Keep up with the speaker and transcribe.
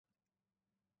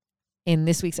In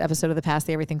this week's episode of the Pass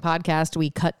the Everything podcast,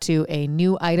 we cut to a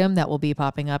new item that will be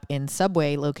popping up in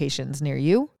Subway locations near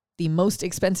you. The most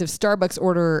expensive Starbucks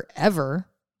order ever,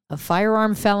 a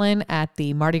firearm felon at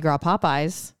the Mardi Gras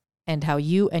Popeyes, and how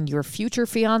you and your future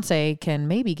fiance can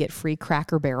maybe get free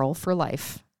Cracker Barrel for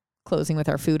life. Closing with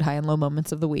our food high and low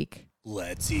moments of the week.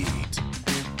 Let's eat.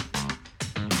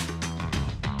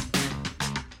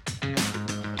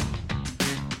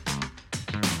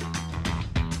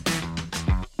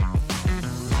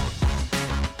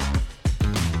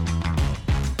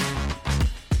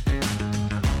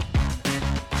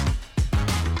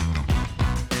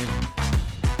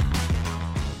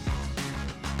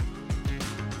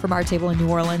 From our table in New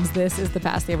Orleans, this is the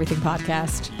Pass the Everything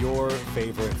podcast. Your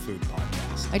favorite food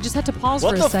podcast. I just had to pause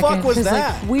What for a the second. fuck was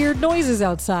that? Like, weird noises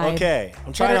outside. Okay,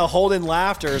 I'm trying to hold in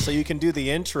laughter so you can do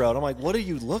the intro. And I'm like, what are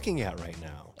you looking at right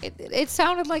now? It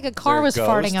sounded like a car was Is there a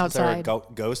farting ghost? outside. Is there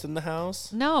a ghost in the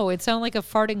house? No, it sounded like a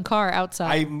farting car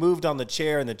outside. I moved on the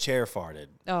chair and the chair farted.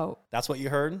 Oh. That's what you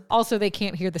heard? Also, they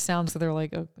can't hear the sound, so they're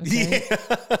like, oh, okay.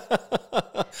 Yeah.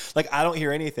 Like, I don't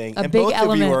hear anything. A And big both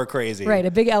element, of you are crazy. Right,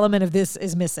 a big element of this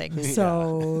is missing.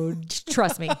 So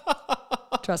trust me.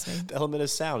 Trust me. The element of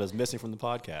sound is missing from the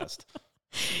podcast.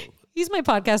 He's my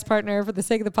podcast partner. For the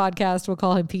sake of the podcast, we'll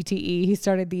call him PTE. He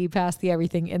started the Pass the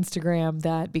Everything Instagram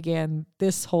that began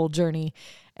this whole journey.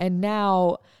 And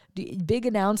now, big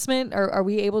announcement. Are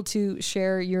we able to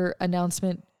share your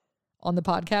announcement on the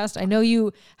podcast? I know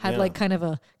you had like kind of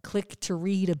a click to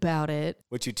read about it.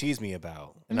 Which you teased me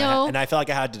about. And No. I felt like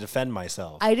I had to defend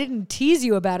myself. I didn't tease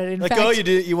you about it. In Like, fact, oh,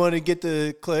 you want to get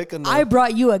the click? And I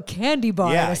brought you a candy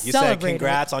bar yeah, to you celebrate said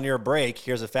congrats on your break.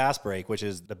 Here's a fast break, which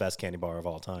is the best candy bar of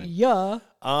all time. Yeah.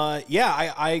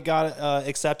 I got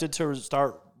accepted to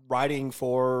start writing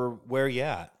for Where You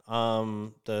At,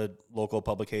 the local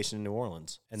publication in New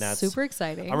Orleans, and that's super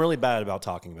exciting. I'm really bad about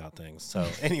talking about things. So,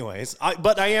 anyways,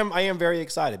 but I am very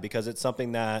excited because it's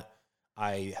something that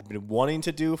I have been wanting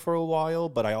to do for a while,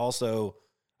 but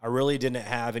I really didn't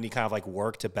have any kind of like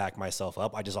work to back myself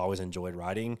up. I just always enjoyed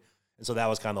writing. And so that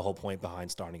was kind of the whole point behind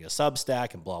starting a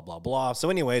Substack and blah, blah, blah. So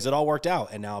anyways, it all worked out.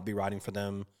 And now I'll be writing for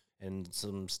them and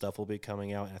some stuff will be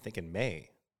coming out, I think, in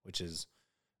May, which is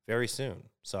very soon.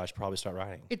 So I should probably start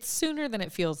writing. It's sooner than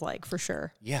it feels like, for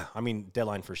sure. Yeah. I mean,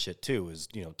 deadline for shit, too, is,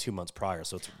 2 months prior.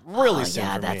 So it's really soon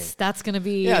for me. That's going to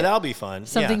be that'll be fun.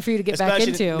 something for you to get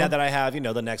Especially back into. Now that I have,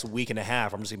 the next week and a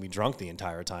half, I'm just going to be drunk the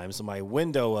entire time. So my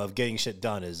window of getting shit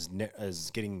done is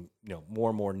getting, more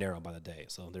and more narrow by the day.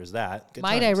 So there's that. Good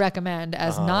Might times. I recommend,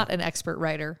 as not an expert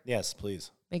writer, Yes,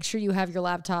 please. make sure you have your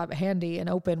laptop handy and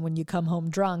open when you come home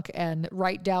drunk and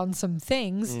write down some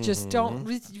things. Just don't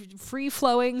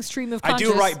free-flowing stream of I conscious.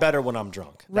 do write better when I'm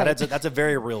drunk. Right. That's a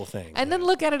very real thing. And then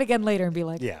look at it again later and be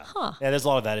like, Yeah. huh. Yeah, there's a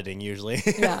lot of editing usually.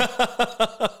 Yeah.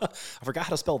 I forgot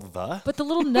how to spell the. But the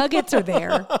little nuggets are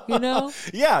there,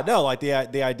 Yeah, no, like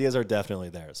the ideas are definitely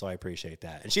there. So I appreciate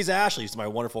that. And she's Ashley. She's my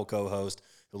wonderful co-host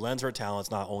who lends her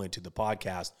talents not only to the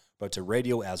podcast, but to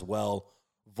radio as well,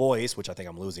 voice, which I think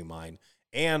I'm losing mine,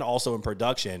 and also in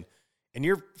production. And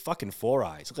you're fucking four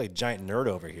eyes. You look like a giant nerd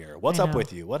over here. What's up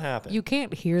with you? What happened? You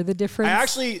can't hear the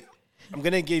difference. I'm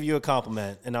going to give you a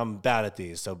compliment, and I'm bad at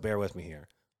these, so bear with me here.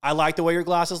 I like the way your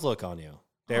glasses look on you.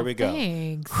 There we go.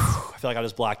 Thanks. I feel like I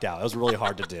just blacked out. It was really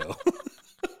hard to do.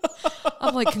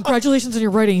 I'm like, congratulations on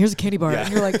your writing. Here's a candy bar. Yeah.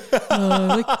 And you're like,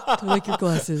 I like your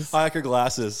glasses. I like your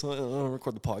glasses. I'll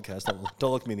record the podcast.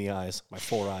 Don't look me in the eyes. My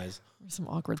four eyes. Some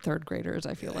awkward third graders,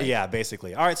 I feel like. Yeah,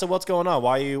 basically. All right, so what's going on?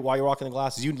 Why are you rocking the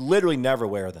glasses? You literally never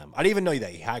wear them. I didn't even know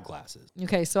that you had glasses.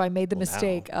 Okay, so I made the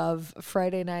mistake of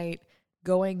Friday night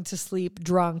going to sleep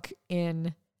drunk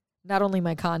in not only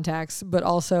my contacts, but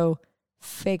also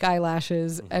fake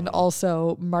eyelashes and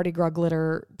also Mardi Gras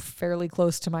glitter fairly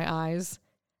close to my eyes.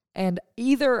 And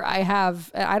either I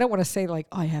don't want to say like,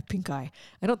 oh, I have pink eye.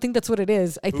 I don't think that's what it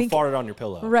is. I think farted on your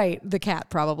pillow? Right. The cat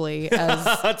probably. As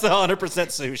That's 100%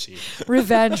 sushi.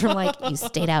 revenge from like, You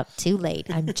stayed out too late.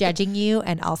 I'm judging you,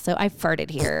 and also I farted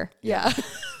here. yeah.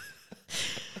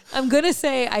 I'm going to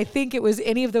say I think it was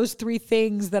any of those three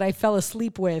things that I fell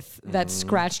asleep with that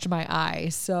scratched my eye.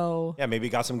 So Yeah, maybe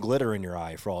you got some glitter in your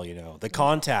eye for all you know. The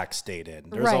contact stayed in.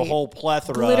 There's a Right. whole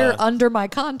plethora. glitter under my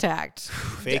contact.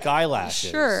 Fake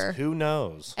eyelashes. Sure. Who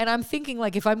knows? And I'm thinking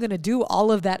like if I'm going to do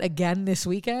all of that again this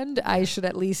weekend, I should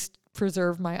at least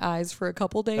preserve my eyes for a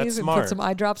couple days That's and smart. put some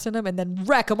eye drops in them and then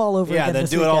wreck them all over Yeah, again then this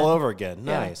do weekend. it all over again.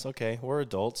 Yeah. Nice. Okay, we're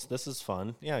adults. This is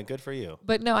fun. Yeah, good for you.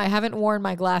 But no, I haven't worn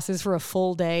my glasses for a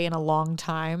full day in a long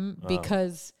time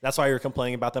because That's why you're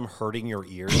complaining about them hurting your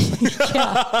ears.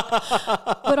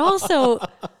 but also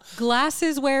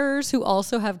Glasses wearers who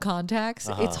also have contacts,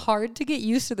 it's hard to get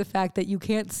used to the fact that you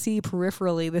can't see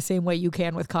peripherally the same way you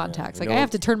can with contacts. Like I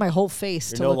have to turn my whole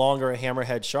face to You're no longer a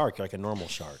hammerhead shark. You're like a normal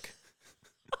shark.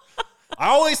 I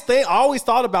always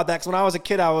thought about that because when I was a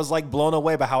kid, I was like blown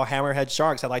away by how hammerhead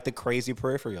sharks had like the crazy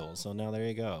peripherals. So now there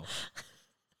you go.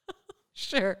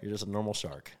 Sure. You're just a normal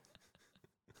shark.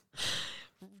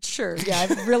 Sure. Yeah,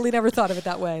 I've really never thought of it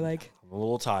that way. Like I'm a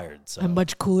little tired. So I'm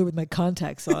much cooler with my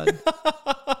contacts on.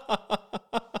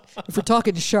 If we're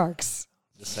talking sharks.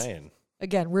 Just saying.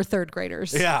 Again, we're third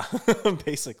graders. Yeah,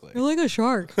 basically. You're like a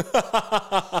shark.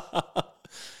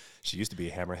 She used to be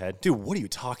a hammerhead. Dude, what are you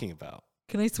talking about?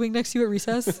 Can I swing next to you at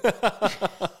recess? Yeah,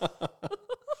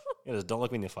 just don't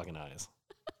look me in the fucking eyes.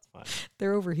 It's fine.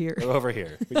 They're over here. They're over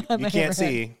here. You can't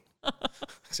see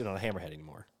because you're not a hammerhead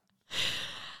anymore.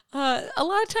 A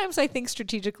lot of times I think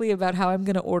strategically about how I'm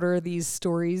going to order these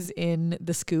stories in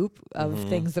the scoop of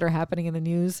things that are happening in the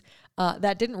news.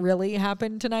 That didn't really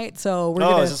happen tonight. So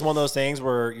we're is this one of those things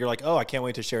where you're like, oh, I can't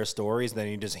wait to share stories. And then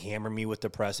you just hammer me with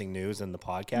depressing news and the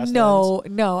podcast No,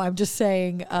 I'm just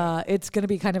saying it's going to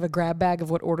be kind of a grab bag of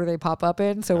what order they pop up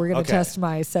in. So we're going to test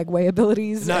my segue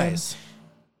abilities. Nice.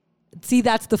 See,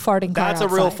 that's the farting car. That's a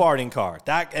real farting car.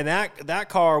 That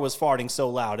car was farting so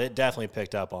loud it definitely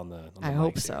picked up on the. I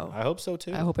hope so. I hope so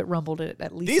too. I hope it rumbled it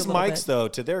at least. These a little mics, bit. though,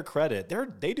 to their credit,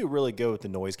 they do really good with the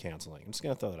noise canceling. I'm just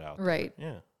gonna throw that out. Right.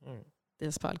 Yeah. All right.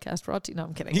 This podcast brought to you. No,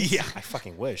 I'm kidding. Yeah, I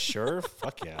fucking wish. Sure.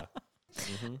 Fuck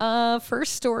yeah.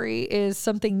 First story is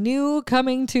something new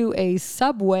coming to a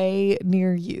Subway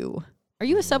near you. Are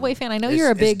you a Subway fan? I know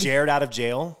you're a big. Is Jared out of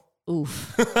jail?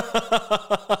 Oof.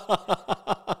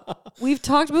 We've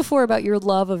talked before about your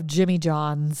love of Jimmy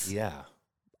John's. Yeah.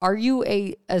 Are you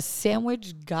a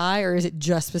sandwich guy, or is it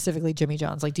just specifically Jimmy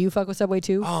John's? Like, do you fuck with Subway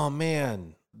too? Oh,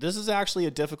 man. This is actually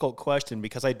a difficult question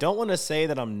because I don't want to say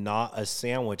that I'm not a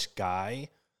sandwich guy,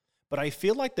 but I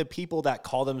feel like the people that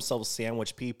call themselves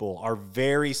sandwich people are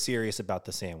very serious about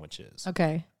the sandwiches.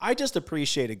 Okay. I just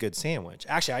appreciate a good sandwich.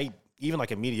 Actually, even like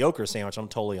a mediocre sandwich, I'm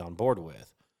totally on board with.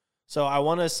 So I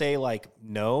want to say like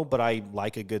no, but I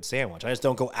like a good sandwich. I just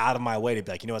don't go out of my way to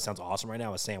be like, you know what sounds awesome right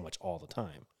now? A sandwich all the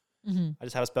time. Mm-hmm. I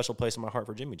just have a special place in my heart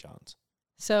for Jimmy John's.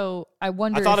 So I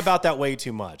wonder. I thought about that way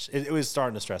too much. It was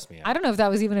starting to stress me out. I don't know if that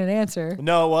was even an answer.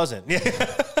 No, it wasn't.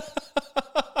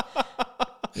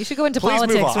 You should go into Please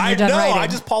politics move on. when you're done writing. I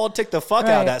just politic the fuck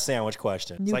out of that sandwich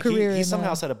question. New it's like career he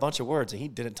somehow said a bunch of words and he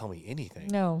didn't tell me anything.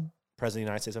 No. President of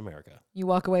the United States of America. You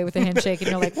walk away with a handshake and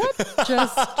you're like, what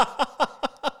just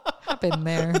happened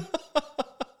there?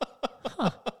 Huh.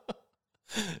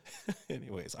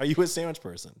 Anyways, are you a sandwich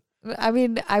person? I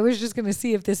mean, I was just going to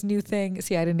see if this new thing.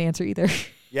 See, I didn't answer either.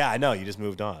 Yeah, I know. You just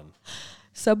moved on.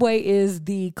 Subway is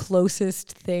the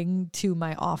closest thing to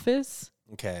my office.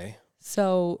 Okay.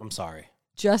 So I'm sorry.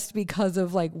 Just because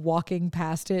of like walking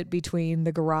past it between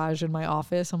the garage and my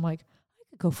office, I'm like, I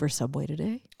could go for Subway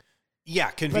today. Yeah,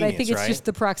 convenience, but I think it's just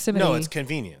the proximity. No, it's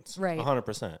convenience. Right.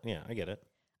 100%. Yeah, I get it.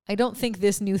 I don't think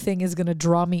this new thing is going to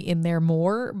draw me in there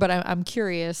more, but I'm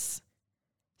curious.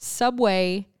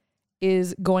 Subway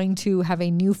is going to have a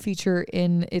new feature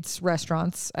in its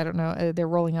restaurants. I don't know. They're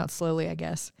rolling out slowly, I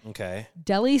guess. Okay.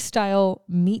 Deli-style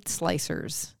meat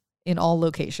slicers in all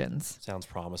locations. Sounds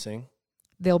promising.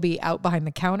 They'll be out behind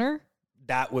the counter.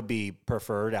 That would be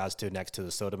preferred as to next to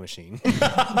the soda machine.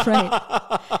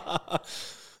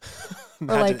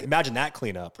 Right. Imagine that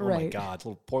cleanup. Oh right. My God.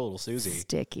 Poor little Susie.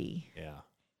 Sticky. Yeah.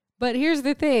 But here's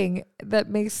the thing that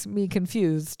makes me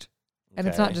confused. And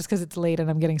it's not just because it's late and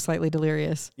I'm getting slightly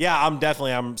delirious. Yeah,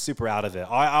 I'm super out of it.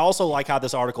 I also like how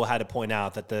this article had to point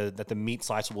out that the meat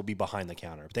slicer will be behind the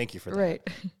counter. Thank you for that. Right.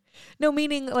 No,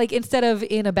 meaning like instead of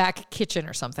in a back kitchen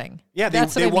or something. Yeah,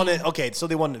 they want it. Okay, so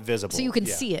they want it visible. So you can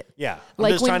see it. Yeah. I'm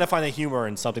just trying to find the humor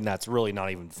in something that's really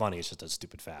not even funny. It's just a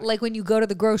stupid fact. Like when you go to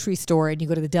the grocery store and you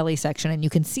go to the deli section and you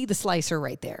can see the slicer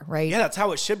right there, right? Yeah, that's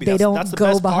how it should be. They don't that's the go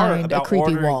best behind part about a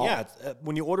creepy ordering, wall. Yeah,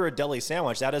 when you order a deli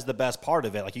sandwich, that is the best part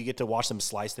of it. Like you get to watch them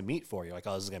slice the meat for you. Like,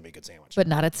 oh, this is going to be a good sandwich. But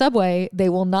not at Subway. They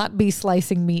will not be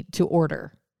slicing meat to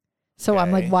order. So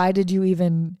I'm like, why did you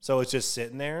even... So it's just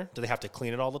sitting there? Do they have to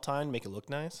clean it all the time, make it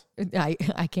look nice?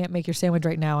 I can't make your sandwich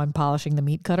right now. I'm polishing the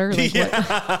meat cutter. Like,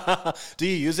 yeah. Do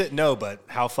you use it? No, but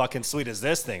how fucking sweet is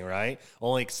this thing, right?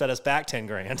 Only set us back 10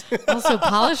 grand. Also,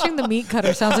 polishing the meat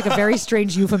cutter sounds like a very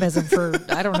strange euphemism for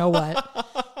I don't know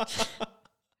what.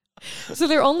 So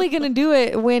they're only going to do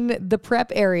it when the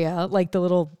prep area, like the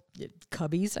little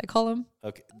cubbies, I call them.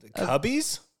 Okay, the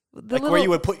cubbies? Like where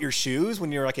you would put your shoes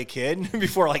when you were like a kid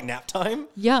before like nap time?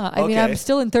 Yeah. I mean, I'm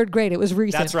still in third grade. It was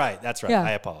recent. That's right. That's right. Yeah.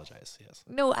 I apologize. Yes.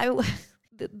 No,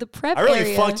 the prep I really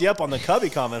area, fucked you up on the cubby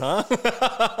comment, huh?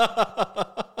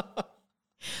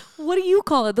 what do you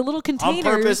call it? The little containers.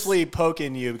 I'm purposely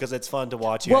poking you because it's fun to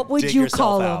watch you What would dig you yourself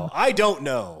call out. them? I don't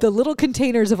know. The little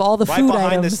containers of all the right food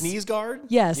behind items. the sneeze guard?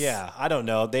 Yes. Yeah, I don't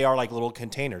know. They are like little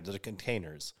containers. They're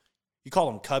containers. You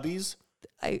call them cubbies?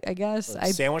 I guess.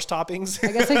 Sandwich toppings?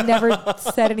 I guess I never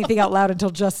said anything out loud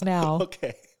until just now.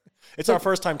 Okay. It's our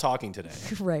first time talking today.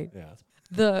 Right.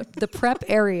 Yeah. The prep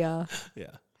area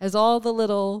has all the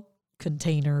little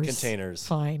containers.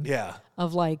 Fine. Yeah.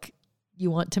 Of like, you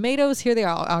want tomatoes? Here they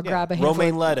are. I'll grab a handful.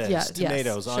 Romaine lettuce, Yes,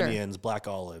 tomatoes, sure. onions, black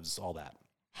olives, all that.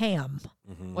 Ham,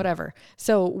 whatever.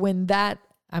 So when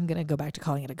I'm going to go back to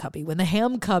calling it a cubby. When the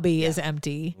ham cubby is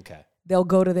empty, they'll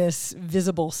go to this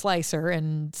visible slicer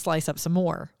and slice up some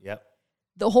more. Yep.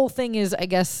 The whole thing is, I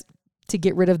guess, to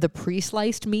get rid of the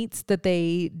pre-sliced meats that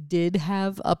they did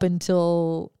have up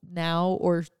until now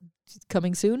or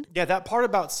coming soon. Yeah, that part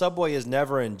about Subway is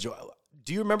never enjoyable.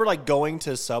 Do you remember like going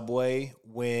to Subway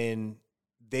when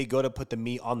they go to put the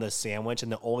meat on the sandwich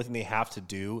and the only thing they have to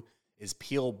do is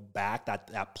peel back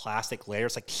that plastic layer?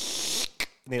 It's like,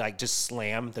 and they like just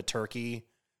slam the turkey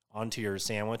onto your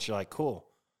sandwich. You're like, cool.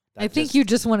 I think you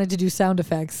just wanted to do sound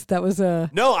effects. That was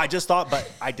No, I just thought,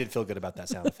 but I did feel good about that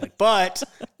sound effect. But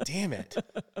damn it.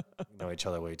 We know each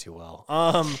other way too well.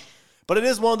 But it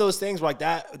is one of those things where like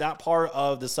that part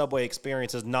of the Subway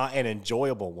experience is not an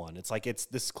enjoyable one. It's like this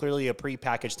is clearly a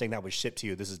prepackaged thing that was shipped to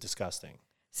you. This is disgusting.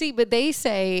 See, but they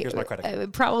say Here's my credit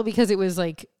card. Probably because it was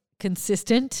like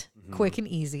consistent, quick and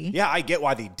easy. Yeah, I get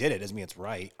why they did it. Doesn't mean it's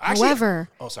right. However,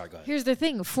 oh, sorry, go ahead. Here's the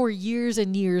thing. For years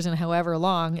and years and however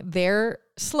long, their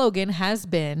slogan has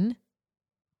been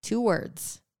 2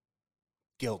 words.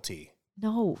 Guilty.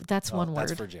 No, that's one word.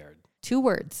 That's for Jared. 2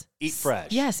 words. Eat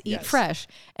fresh. Yes, eat fresh.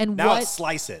 And now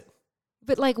slice it.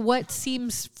 But like what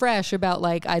seems fresh about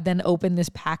like I then open this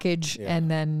package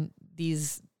and then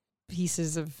these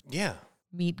pieces of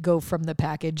meat go from the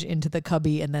package into the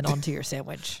cubby and then onto your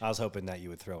sandwich. I was hoping that you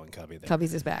would throw in cubby there.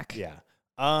 Cubby's is back. Yeah.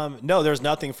 No, there's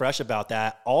nothing fresh about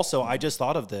that. Also, I just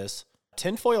thought of this.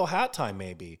 Tinfoil hat time,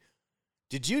 maybe.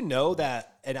 Did you know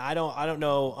that? And I don't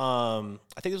know.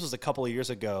 I think this was a couple of years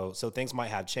ago, so things might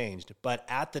have changed. But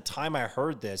at the time I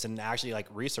heard this and actually like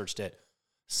researched it,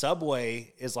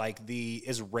 Subway is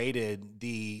rated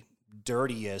the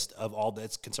dirtiest of all.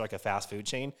 It's considered like a fast food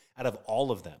chain out of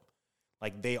all of them.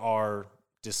 Like they are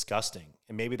disgusting,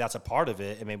 and maybe that's a part of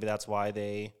it, and maybe that's why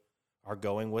they are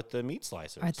going with the meat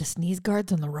slicers. Are the sneeze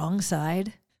guards on the wrong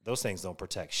side? Those things don't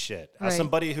protect shit. Right. As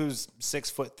somebody who's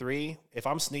 6'3", if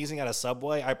I'm sneezing at a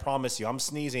Subway, I promise you, I'm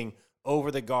sneezing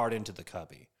over the guard into the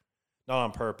cubby, not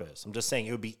on purpose. I'm just saying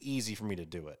it would be easy for me to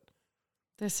do it.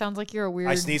 This sounds like you're a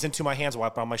weird. I sneeze into my hands,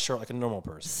 wipe on my shirt like a normal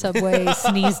person. Subway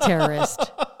sneeze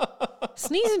terrorist.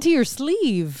 Sneeze into your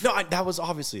sleeve. No, that was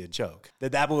obviously a joke.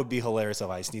 That would be hilarious if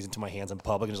I sneezed into my hands in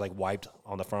public and just like wiped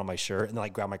on the front of my shirt and then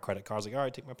like grabbed my credit card. I was like, all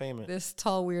right, take my payment. This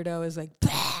tall weirdo is like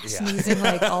sneezing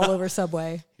like all over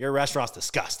Subway. Your restaurant's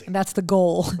disgusting. And that's the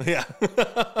goal. Yeah.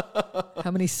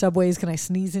 How many Subways can I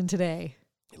sneeze in today?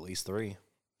 At least 3.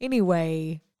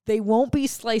 Anyway, they won't be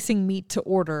slicing meat to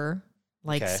order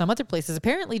like some other places.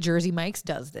 Apparently, Jersey Mike's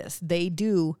does this. They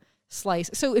do slice.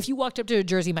 So if you walked up to a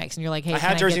Jersey Mike's and you're like, hey, I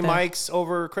had Jersey Mike's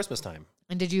over Christmas time.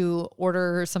 And did you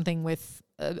order something with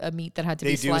a meat that had to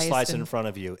be sliced? They do slice it in front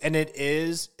of you. And it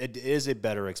is a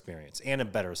better experience and a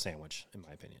better sandwich, in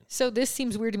my opinion. So this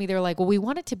seems weird to me. They're like, well, we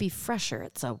want it to be fresher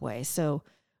at Subway. So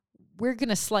we're going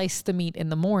to slice the meat in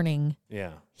the morning.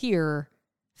 Yeah. Here,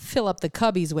 fill up the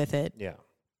cubbies with it. Yeah.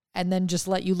 And then just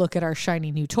let you look at our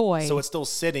shiny new toy. So it's still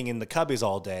sitting in the cubbies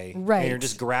all day. Right. And you're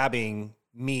just grabbing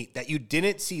meat that you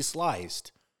didn't see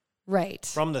sliced. Right.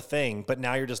 From the thing, but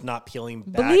now you're just not peeling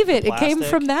back. Believe it. The It came plastic.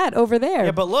 from that over there.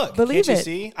 Yeah, but look. Believe can't it. you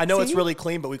see? I know it's really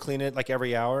clean, but we clean it like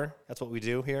every hour. That's what we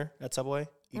do here at Subway.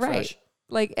 Eat right. fresh.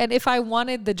 Like, and if I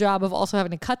wanted the job of also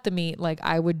having to cut the meat, like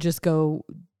I would just go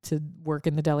to work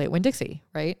in the deli at Winn-Dixie,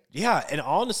 right? Yeah. And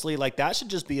honestly, like that should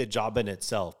just be a job in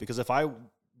itself, because if I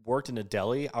worked in a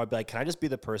deli, I would be like, can I just be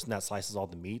the person that slices all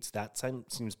the meats? That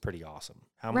seems pretty awesome.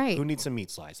 Right. Who needs some meat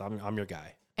slice? I'm your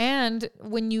guy. And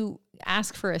when you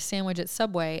ask for a sandwich at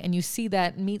Subway and you see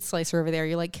that meat slicer over there,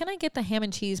 you're like, can I get the ham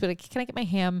and cheese? But can I get my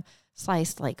ham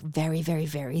sliced like very, very,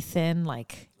 very thin?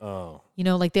 Like,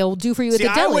 like they'll do for you at the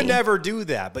deli. I would never do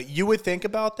that, but you would think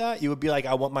about that. You would be like,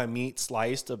 I want my meat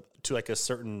sliced to like a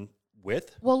certain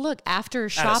width. Well, look, after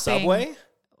shopping. At a Subway?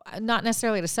 Not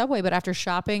necessarily at a Subway, but after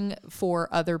shopping for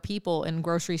other people in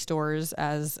grocery stores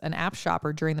as an app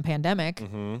shopper during the pandemic,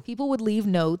 people would leave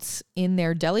notes in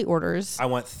their deli orders. I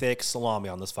want thick salami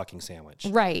on this fucking sandwich.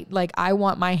 Right. Like, I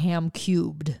want my ham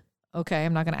cubed. Okay,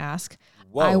 I'm not going to ask.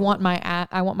 Whoa. I want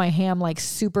my ham like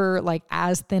super, like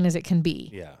as thin as it can be.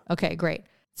 Yeah. Okay, great.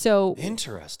 So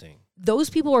interesting.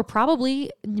 those people are probably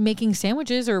making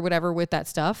sandwiches or whatever with that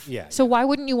stuff. Yeah. So why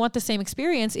wouldn't you want the same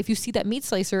experience if you see that meat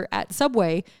slicer at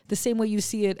Subway the same way you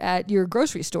see it at your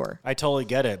grocery store? I totally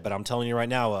get it, but I'm telling you right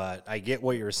now, I get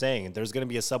what you're saying. There's going to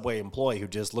be a Subway employee who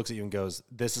just looks at you and goes,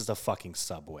 "This is a fucking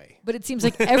Subway." But it seems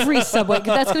like every Subway,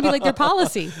 because that's going to be like their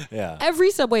policy. Yeah.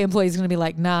 Every Subway employee is going to be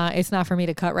like, nah, it's not for me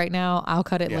to cut right now. I'll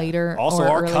cut it later. Also, or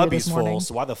our earlier cubby's this morning. full,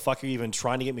 so why the fuck are you even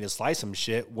trying to get me to slice some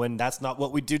shit when that's not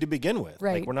what we do to begin with?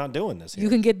 Right. Like, we're not doing this here. You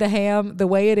can get the ham the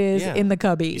way it is in the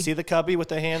cubby. You see the cubby with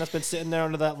the ham that's been sitting there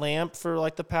under that lamp for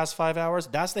like the past 5 hours?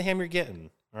 That's the ham you're getting,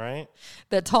 all right?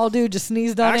 That tall dude just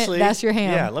sneezed on it. That's your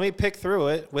ham. Yeah, let me pick through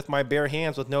it with my bare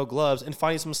hands with no gloves and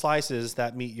find you some slices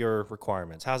that meet your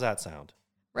requirements. How's that sound?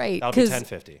 Right. That'll be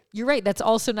 $10.50. You're right. That's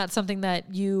also not something that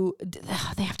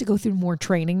they have to go through more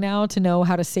training now to know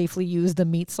how to safely use the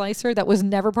meat slicer. That was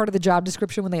never part of the job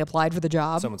description when they applied for the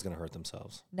job. Someone's going to hurt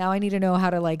themselves. Now I need to know how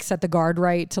to like set the guard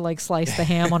right to like slice the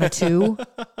ham on a 2.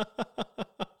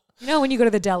 You know, when you go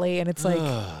to the deli and it's like,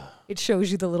 it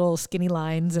shows you the little skinny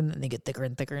lines and then they get thicker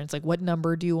and thicker. And it's like, what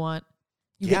number do you want?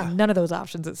 You get none of those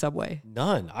options at Subway.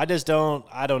 None. I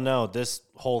don't know. This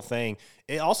whole thing,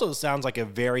 it also sounds like a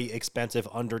very expensive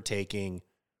undertaking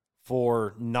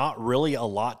for not really a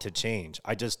lot to change.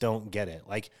 I just don't get it.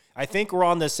 Like, I think we're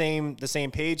on the same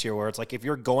page here where it's like, if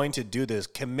you're going to do this,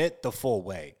 commit the full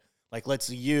way. Like,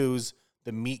 let's use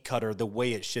the meat cutter the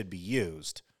way it should be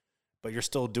used. But you're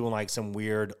still doing like some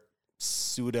weird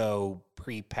pseudo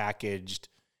prepackaged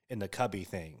in the cubby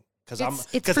thing.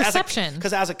 It's perception.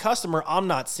 Because as a customer, I'm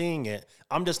not seeing it.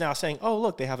 I'm just now saying, oh,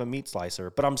 look, they have a meat slicer.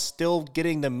 But I'm still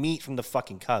getting the meat from the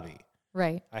fucking cubby.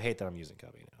 Right. I hate that I'm using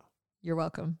cubby now. You're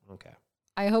welcome. Okay.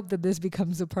 I hope that this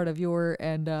becomes a part of your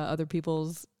and other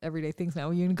people's everyday things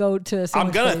now. You can go to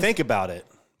I'm going to think about it.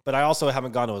 But I also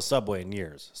haven't gone to a Subway in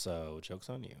years. So joke's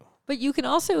on you. But you can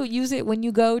also use it when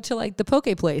you go to like the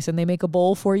poke place and they make a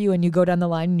bowl for you and you go down the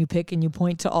line and you pick and you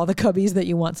point to all the cubbies that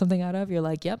you want something out of. You're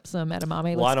like, yep, some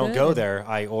edamame. Well, I don't go there.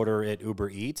 I order it Uber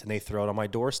Eats and they throw it on my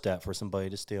doorstep for somebody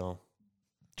to steal.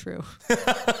 True.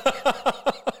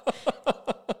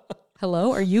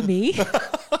 Hello, are you me?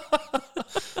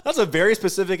 That's a very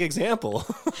specific example.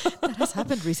 That has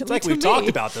happened recently. It's like we've talked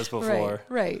about this before.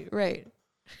 Right.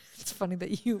 It's funny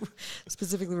that you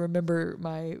specifically remember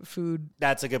my food.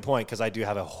 That's a good point because I do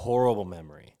have a horrible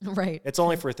memory. Right. It's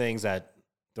only for things that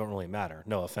don't really matter.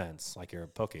 No offense, like your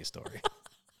poke story.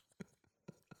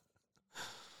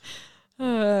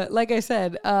 Like I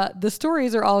said, the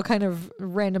stories are all kind of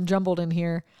random jumbled in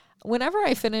here. Whenever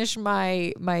I finish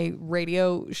my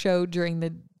radio show during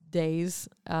the days,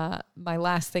 my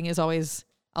last thing is always,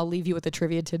 I'll leave you with a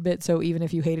trivia tidbit. So even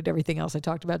if you hated everything else I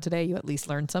talked about today, you at least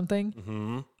learned something.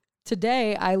 Mm-hmm.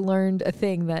 Today, I learned a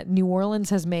thing that New Orleans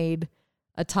has made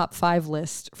a top 5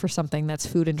 list for something that's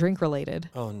food and drink related.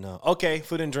 Oh, no. Okay,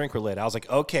 food and drink related. I was like,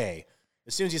 okay.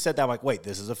 As soon as you said that, I'm like, wait,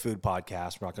 this is a food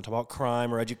podcast. We're not going to talk about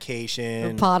crime or education.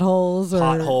 Or potholes. or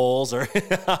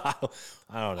I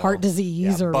don't know. Heart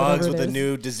disease or bugs whatever with a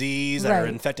new disease that are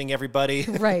infecting everybody.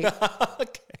 Right.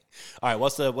 Okay. All right,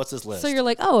 what's this list? So you're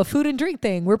like, oh, a food and drink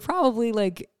thing. We're probably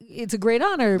like, it's a great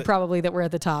honor probably that we're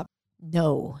at the top.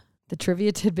 No. The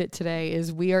trivia tidbit today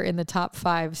is we are in the top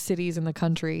 5 cities in the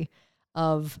country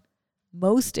of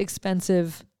most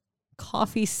expensive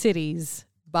coffee cities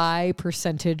by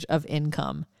percentage of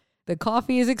income. The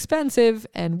coffee is expensive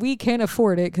and we can't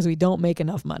afford it because we don't make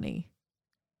enough money.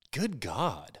 Good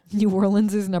God. New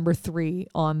Orleans is number 3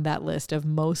 on that list of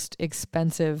most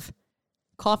expensive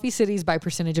coffee cities by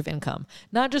percentage of income.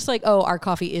 Not just like, oh, our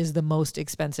coffee is the most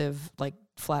expensive, like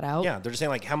flat out. Yeah, they're just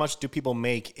saying like, how much do people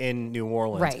make in New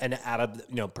Orleans? Right. And out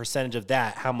of percentage of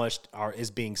that, how much is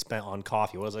being spent on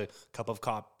coffee? What does a cup of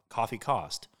coffee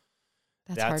cost?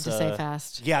 That's hard to say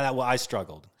fast. Yeah, I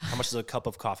struggled. How much does a cup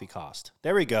of coffee cost?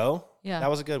 There we go. Yeah. That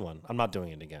was a good one. I'm not doing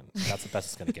it again. That's the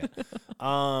best it's going to get.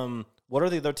 What are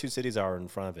the other 2 cities that are in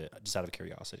front of it, just out of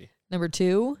curiosity? Number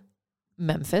 2,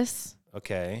 Memphis.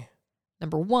 Okay.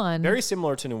 Number 1. Very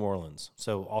similar to New Orleans,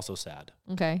 so also sad.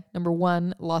 Okay. Number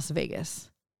 1, Las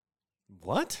Vegas.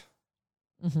 What?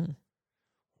 Mm-hmm.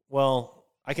 Well,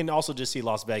 I can also just see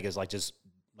Las Vegas like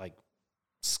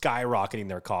skyrocketing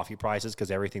their coffee prices because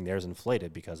everything there is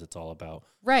inflated because it's all about.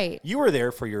 Right. You were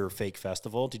there for your fake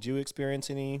festival. Did you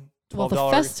experience any $12? Well, the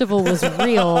festival was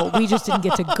real. We just didn't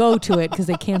get to go to it because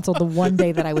they canceled the one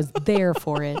day that I was there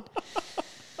for it.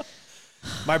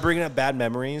 Am I bringing up bad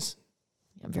memories?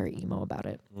 I'm very emo about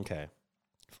it. Okay.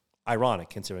 Ironic,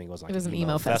 considering it was like an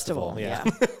emo festival. Yeah.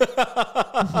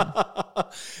 Mm-hmm.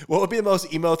 What would be the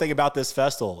most emo thing about this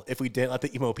festival if we didn't let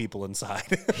the emo people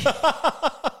inside?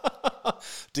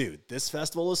 Dude, this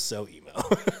festival is so emo.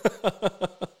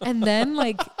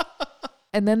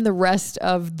 And then the rest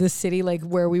of the city, like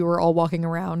where we were all walking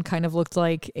around, kind of looked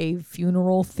like a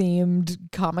funeral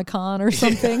themed Comic-Con or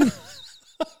something.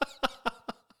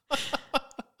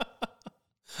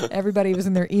 Everybody was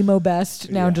in their emo best,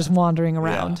 now just wandering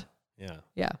around.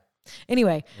 Yeah.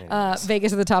 Anyway,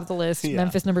 Vegas at the top of the list,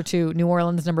 Memphis number 2, New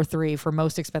Orleans number 3 for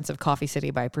most expensive coffee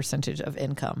city by percentage of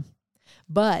income.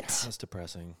 But that's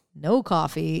depressing. No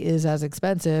coffee is as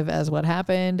expensive as what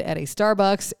happened at a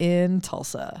Starbucks in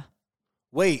Tulsa.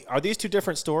 Wait, are these two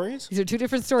different stories? These are two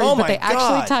different stories, but they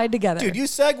actually tied together. Dude, you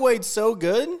segued so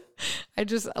good. I'm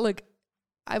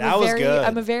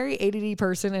a very ADD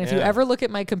person, and if you ever look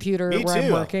at my computer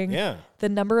I'm working, the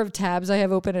number of tabs I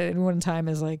have open at any one time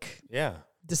is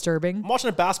disturbing. I'm watching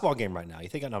a basketball game right now. You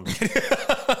think I'm kidding?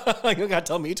 You don't gotta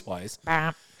tell me twice.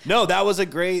 No, that was a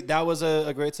great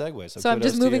segue. So I'm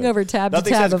just moving over tab to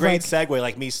tab. Nothing says great segue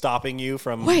like me stopping you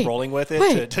from rolling with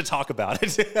it to talk about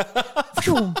it.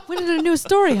 When did a new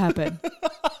story happen?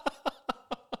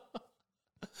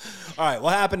 All right,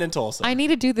 what happened in Tulsa? I need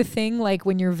to do the thing like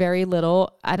when you're very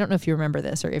little. I don't know if you remember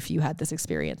this or if you had this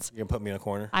experience. You're going to put me in a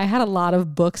corner? I had a lot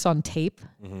of books on tape.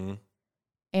 Mm-hmm.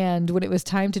 And when it was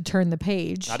time to turn the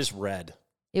page. I just read.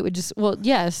 It would just,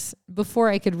 before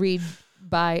I could read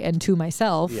by and to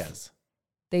myself. Yes.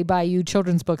 They buy you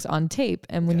children's books on tape.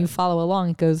 And when you follow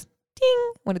along, it goes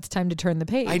ding when it's time to turn the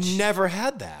page. I never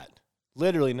had that.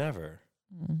 Literally never.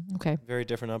 Okay. Very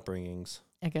different upbringings.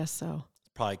 I guess so.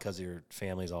 Probably because your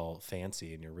family's all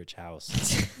fancy in your rich house.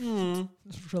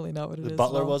 That's really not what it is. The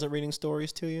butler wasn't reading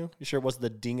stories to you? You sure it wasn't the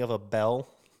ding of a bell?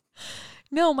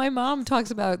 No, my mom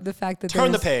talks about the fact that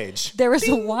turn the page. There was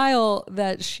a while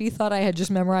that she thought I had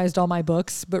just memorized all my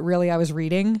books, but really I was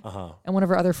reading. Uh-huh. And one of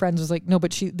her other friends was like, "No,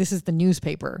 but this is the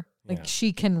newspaper. Like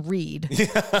she can read."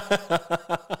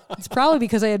 It's probably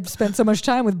because I had spent so much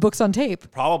time with books on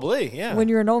tape. Probably, yeah. When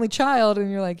you're an only child and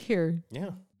you're like, here,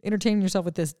 entertaining yourself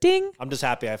with this ding. I'm just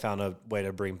happy I found a way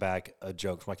to bring back a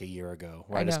joke from like a year ago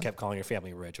where I just kept calling your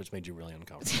family rich, which made you really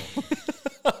uncomfortable.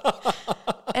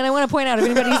 And I want to point out, if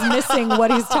anybody's missing what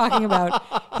he's talking about,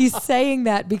 he's saying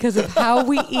that because of how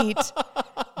we eat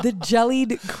the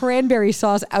jellied cranberry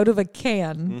sauce out of a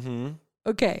can. Mm-hmm.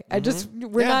 Okay,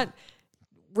 mm-hmm.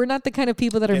 We're not the kind of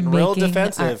people that are making real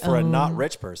defensive for a not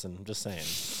rich person. I'm just saying.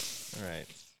 All right.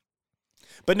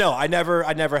 But no, I never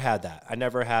had that. I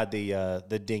never had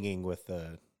the dinging with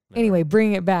the. Anyway,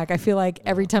 bringing it back. I feel like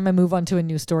every time I move on to a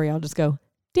new story, I'll just go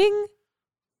ding.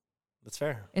 That's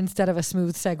fair. Instead of a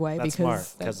smooth segue. That's because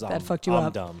smart, that fucked you up.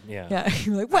 I'm dumb. Yeah. Yeah.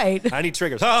 You're like, wait. I need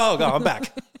triggers. Oh God, I'm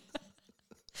back.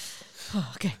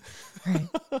 Okay. All right.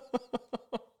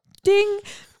 Ding.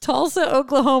 Tulsa,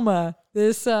 Oklahoma.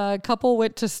 This couple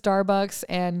went to Starbucks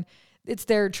and it's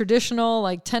their traditional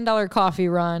like $10 coffee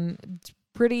run. It's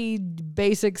pretty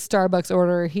basic Starbucks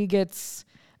order. He gets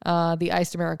the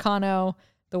iced Americano.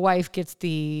 The wife gets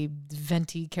the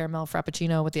venti caramel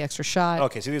frappuccino with the extra shot.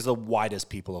 Okay, so these are the widest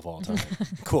people of all time.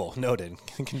 Cool, noted.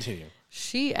 Continue.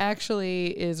 She actually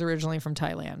is originally from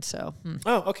Thailand, so.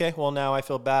 Oh, okay. Well, now I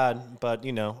feel bad, but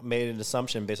made an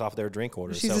assumption based off of their drink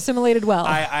orders. She's assimilated well.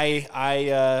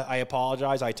 I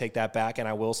apologize. I take that back, and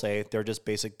I will say they're just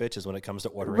basic bitches when it comes to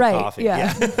ordering coffee.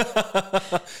 Yeah.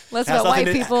 Less about white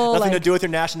people. Nothing to do with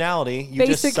your nationality. You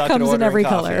basic just suck comes at in every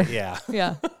coffee. color. Yeah.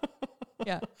 Yeah.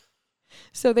 Yeah.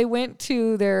 So they went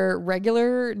to their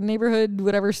regular neighborhood,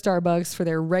 whatever Starbucks for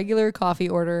their regular coffee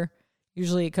order.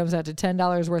 Usually it comes out to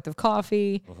 $10 worth of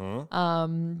coffee.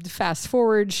 Mm-hmm. Fast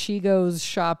forward, she goes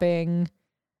shopping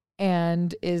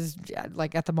and is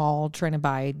like at the mall trying to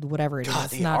buy whatever it is. God,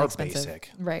 they not are expensive. Basic.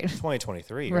 Right.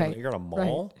 2023. Right. You're at a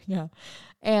mall? Right. Yeah.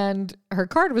 And her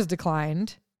card was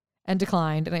declined. And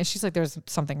she's like, there's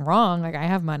something wrong. Like I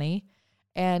have money.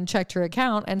 And checked her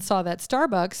account and saw that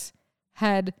Starbucks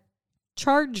had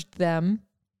charged them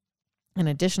an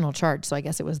additional charge. So I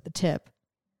guess it was the tip.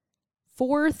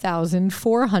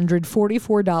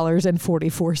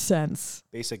 $4,444.44.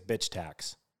 Basic bitch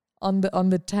tax. On the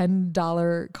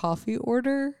 $10 coffee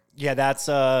order? Yeah, that's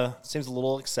seems a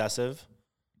little excessive.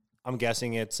 I'm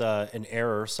guessing it's an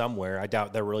error somewhere. I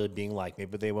doubt they're really being like,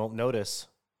 maybe they won't notice.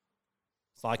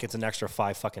 It's not like it's an extra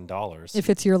 $5. If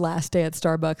it's your last day at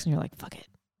Starbucks and you're like, fuck it.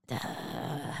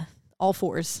 All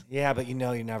fours. Yeah, but you're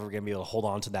never going to be able to hold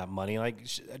on to that money. Like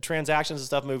transactions and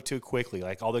stuff move too quickly.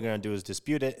 Like all they're going to do is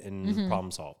dispute it and problem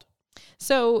solved.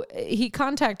 So he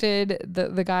contacted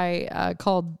the guy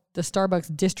called the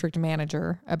Starbucks district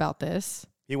manager about this.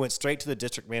 He went straight to the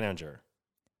district manager.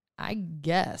 I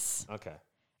guess. Okay.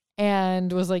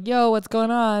 And was like, yo, what's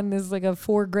going on? There's like a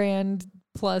 $4,000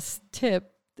 plus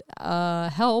tip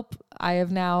help, I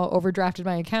have now overdrafted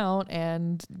my account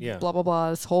and blah, blah,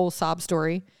 blah, this whole sob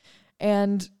story.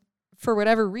 And for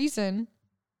whatever reason,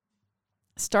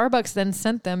 Starbucks then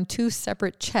sent them 2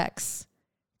 separate checks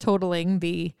totaling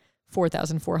the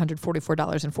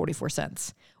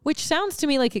 $4,444.44, which sounds to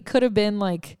me like it could have been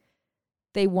like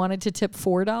they wanted to tip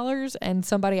 $4 and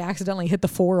somebody accidentally hit the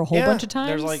 4 a whole bunch of times.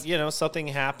 There's like, something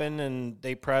happened and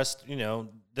they pressed,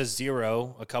 the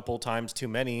 0 a couple times too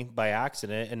many by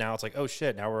accident. And now it's like, oh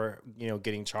shit, now we're,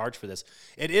 getting charged for this.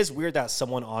 It is weird that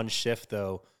someone on shift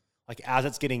though, like as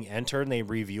it's getting entered and they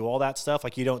review all that stuff,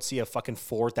 like you don't see a fucking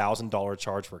 $4,000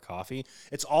 charge for coffee.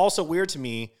 It's also weird to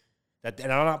me that,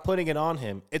 and I'm not putting it on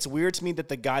him, it's weird to me that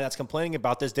the guy that's complaining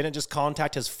about this didn't just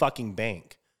contact his fucking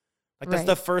bank. Like that's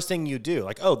the first thing you do.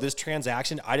 Like, oh, this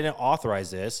transaction, I didn't authorize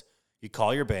this. You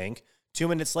call your bank. 2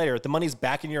 minutes later, the money's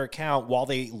back in your account while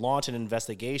they launch an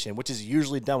investigation, which is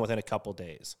usually done within a couple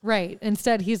days. Right.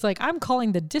 Instead, he's like, I'm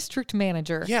calling the district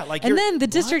manager. Yeah, like, and then the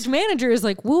district manager is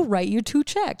like, we'll write you 2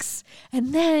 checks.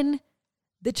 And then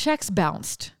the checks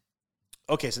bounced.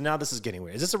 Okay, so now this is getting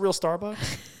weird. Is this a real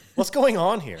Starbucks? What's going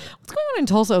on here? What's going on in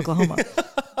Tulsa, Oklahoma?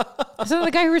 So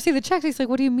the guy who received the checks, he's like,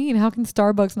 what do you mean? How can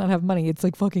Starbucks not have money? It's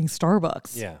like fucking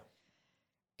Starbucks. Yeah.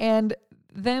 And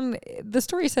then the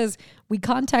story says we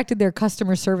contacted their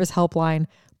customer service helpline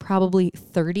probably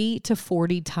 30 to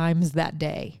 40 times that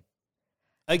day.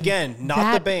 Again,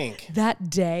 not the bank.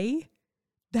 That day,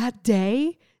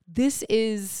 this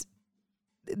is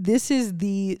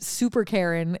the super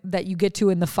Karen that you get to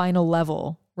in the final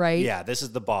level, right? Yeah, this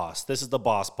is the boss. This is the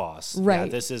boss. Right. Yeah,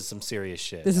 this is some serious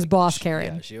shit. This is boss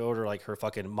Karen. Yeah, she ordered like her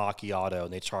fucking macchiato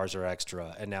and they charged her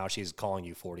extra and now she's calling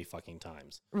you 40 fucking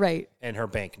times. Right. And her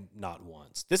bank not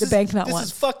once. This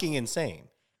is fucking insane.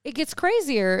 It gets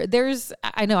crazier.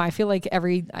 I know, I feel like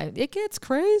it gets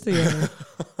crazier.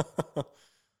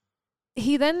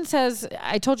 He then says,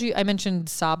 I mentioned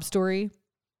sob story.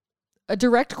 A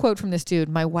direct quote from this dude: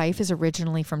 my wife is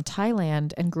originally from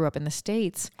Thailand and grew up in the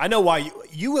States. I know why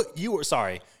you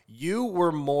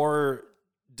were more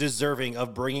deserving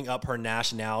of bringing up her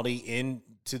nationality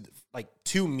to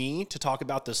me to talk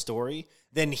about the story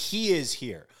than he is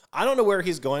here. I don't know where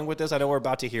he's going with this. I know we're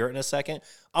about to hear it in a second.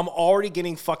 I'm already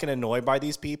getting fucking annoyed by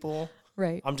these people.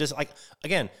 Right. I'm just like,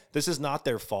 again, this is not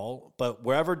their fault, but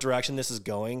wherever direction this is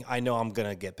going, I know I'm going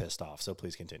to get pissed off. So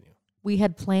please continue. We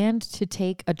had planned to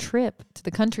take a trip to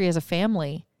the country as a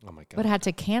family, oh my God, but had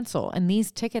to cancel. And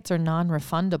these tickets are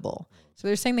non-refundable. So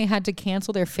they're saying they had to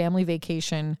cancel their family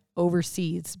vacation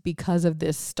overseas because of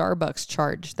this Starbucks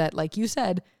charge that, like you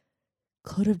said,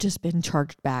 could have just been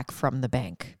charged back from the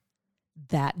bank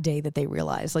that day that they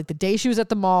realized. Like the day she was at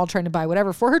the mall trying to buy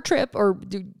whatever for her trip or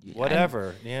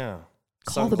whatever. Yeah.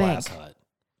 Call the bank. Hut.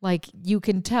 Like you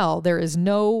can tell there is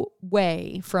no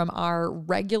way from our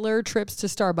regular trips to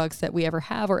Starbucks that we ever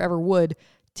have or ever would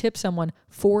tip someone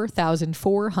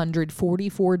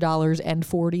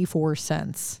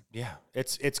 $4,444.44. Yeah,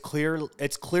 it's clear.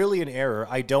 It's clearly an error.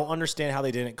 I don't understand how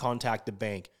they didn't contact the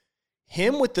bank.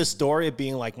 Him with the story of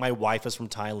being like, my wife is from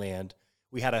Thailand.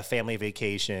 We had a family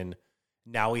vacation.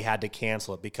 Now we had to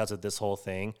cancel it because of this whole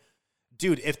thing.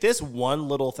 Dude, if this one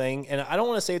little thing, and I don't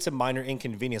want to say it's a minor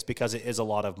inconvenience because it is a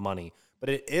lot of money, but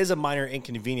it is a minor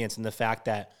inconvenience in the fact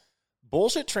that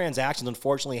bullshit transactions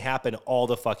unfortunately happen all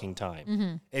the fucking time.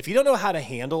 Mm-hmm. If you don't know how to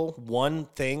handle one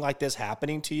thing like this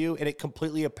happening to you and it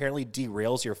completely apparently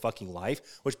derails your fucking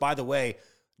life, which by the way,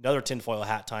 another tinfoil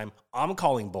hat time, I'm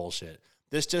calling bullshit.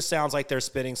 This just sounds like they're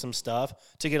spinning some stuff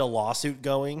to get a lawsuit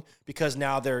going because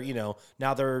now they're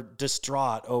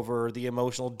distraught over the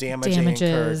emotional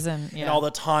damages and all the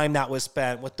time that was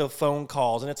spent with the phone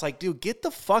calls. And it's like, dude, get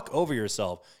the fuck over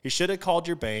yourself. You should have called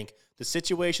your bank. The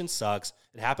situation sucks.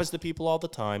 It happens to people all the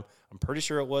time. I'm pretty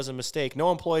sure it was a mistake.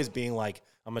 No employee's being like,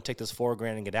 I'm going to take this $4,000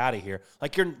 and get out of here.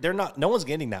 Like no one's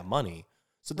getting that money.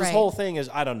 So this whole thing is,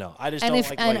 I don't know. I just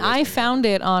I found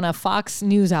it on a Fox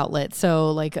News outlet,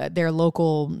 so like their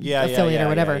local affiliate or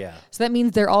whatever. Yeah. So that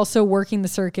means they're also working the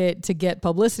circuit to get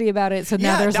publicity about it. So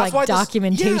now there's like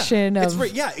documentation of...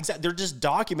 exactly. They're just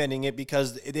documenting it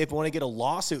because if they want to get a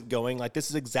lawsuit going, like this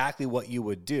is exactly what you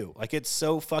would do. Like it's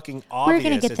so fucking obvious. We're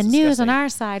going to get the news on our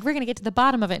side. We're going to get to the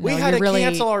bottom of it. We had to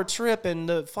cancel our trip and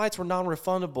the flights were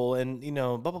non-refundable and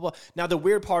blah, blah, blah. Now the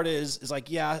weird part is like,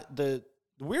 the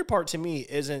weird part to me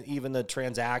isn't even the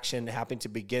transaction happening to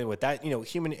begin with. That,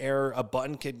 human error, a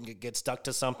button could get stuck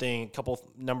to something, a couple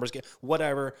numbers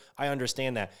whatever. I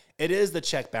understand that. It is the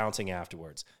check bouncing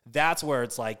afterwards. That's where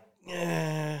it's like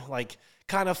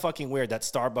kind of fucking weird that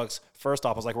Starbucks first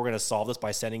off was like, we're going to solve this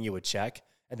by sending you a check.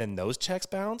 And then those checks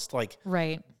bounced. Like,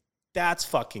 right. That's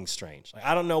fucking strange. Like,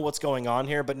 I don't know what's going on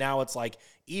here, but now it's like,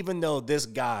 even though this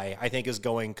guy, I think, is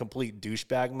going complete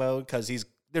douchebag mode because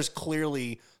there's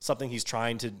clearly something he's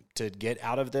trying to get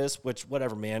out of this, which,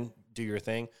 whatever, man, do your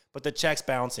thing. But the check's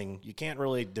bouncing. You can't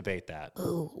really debate that.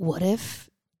 Ooh, what if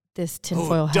this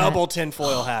tinfoil hat? Double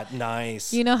tinfoil hat.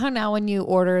 Nice. You know how now when you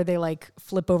order, they like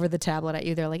flip over the tablet at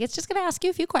you. They're like, it's just going to ask you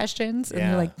a few questions. And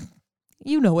you're like,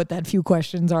 you know what that few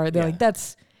questions are. They're like,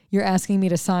 you're asking me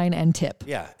to sign and tip.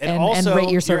 Yeah. And also, rate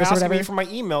your service you're asking or whatever. me for my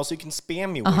email so you can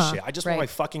spam me with shit. I just want my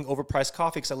fucking overpriced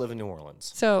coffee because I live in New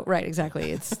Orleans. So, right,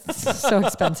 exactly. It's so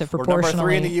expensive We're proportionally. number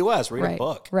 3 in the U.S. Read a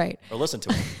book. Right. Or listen to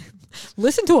it.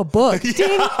 Listen to a book.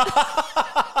 Ding.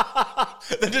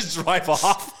 Then just drive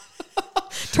off.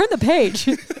 Turn the page.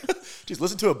 Just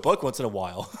listen to a book once in a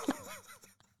while.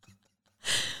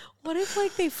 What if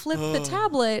like they flip the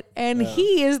tablet and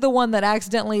he is the one that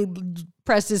accidentally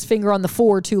pressed his finger on the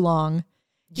 4 too long?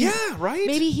 Yeah, right?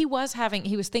 Maybe he was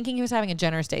thinking he was having a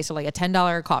generous day. So like a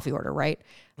 $10 coffee order, right?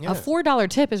 Yeah. A $4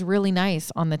 tip is really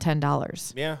nice on the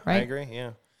 $10. Yeah, right? I agree.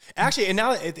 Yeah. Actually, and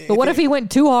now, but what if he went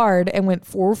too hard and went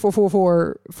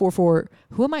 44444?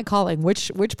 Who am I calling?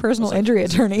 Which personal injury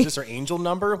attorney? Is this our angel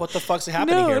number? What the fuck's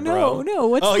happening here, bro? No.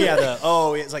 What's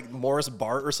it's like Morris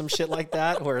Bart or some shit like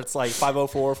that, where it's like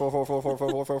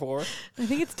 504-444-4444. I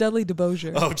think it's Dudley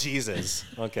DeBosier. Oh Jesus.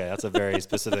 Okay, that's a very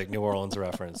specific New Orleans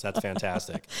reference. That's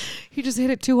fantastic. He just hit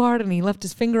it too hard and he left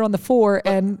his finger on the 4,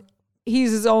 and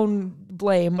he's his own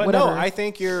blame. But whatever. no, I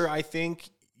think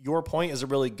your point is a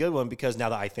really good one, because now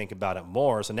that I think about it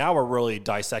more, so now we're really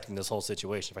dissecting this whole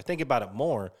situation. If I think about it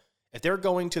more, if they're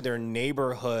going to their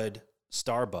neighborhood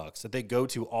Starbucks that they go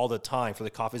to all the time for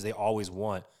the coffees they always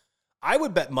want, I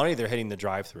would bet money they're hitting the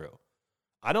drive-thru.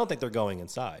 I don't think they're going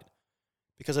inside,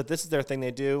 because if this is their thing they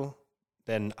do,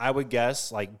 then I would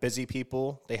guess like busy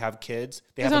people, they have kids.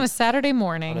 It's on a Saturday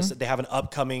morning. They have an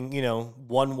upcoming,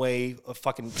 one-way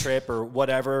fucking trip or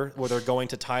whatever, where they're going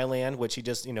to Thailand, which he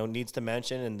just, needs to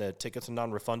mention, and the tickets are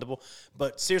non-refundable.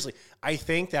 But seriously, I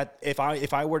think that if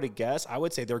I were to guess, I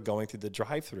would say they're going through the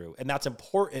drive-thru. And that's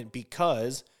important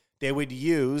because they would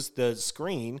use the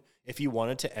screen if you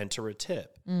wanted to enter a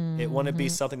tip. Mm-hmm. It wouldn't be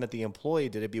something that the employee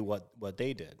did. It'd be what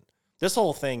they did. This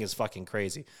whole thing is fucking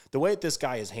crazy. The way that this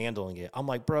guy is handling it, I'm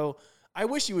like, bro, I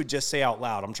wish you would just say out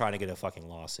loud, I'm trying to get a fucking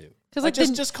lawsuit. Because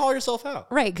just call yourself out.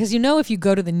 Right, because if you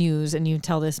go to the news and you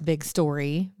tell this big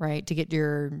story, right, to get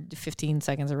your 15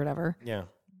 seconds or whatever,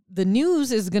 the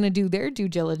news is going to do their due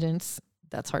diligence.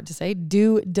 That's hard to say.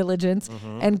 Due diligence,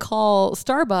 and call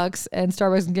Starbucks, and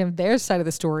Starbucks can give their side of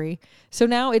the story. So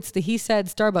now it's the he said,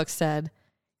 Starbucks said.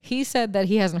 He said that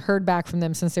he hasn't heard back from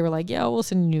them since they were like, yeah, we'll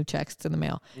send you new checks in the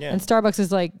mail. Yeah. And Starbucks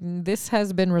is like, this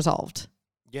has been resolved.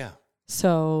 Yeah.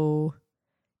 So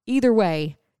either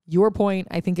way, your point,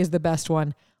 I think, is the best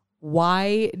one.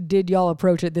 Why did y'all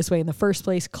approach it this way in the first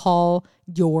place? Call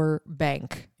your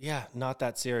bank. Yeah, not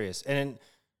that serious. And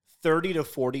 30 to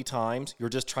 40 times, you're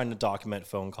just trying to document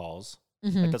phone calls.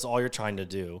 Like, that's all you're trying to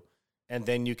do. And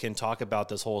then you can talk about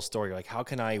this whole story. You're like, how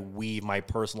can I weave my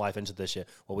personal life into this shit?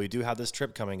 Well, we do have this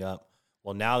trip coming up.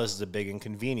 Well, now this is a big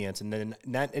inconvenience. And then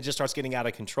it just starts getting out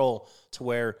of control to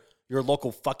where your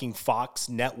local fucking Fox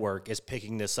network is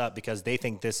picking this up because they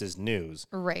think this is news.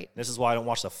 Right. This is why I don't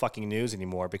watch the fucking news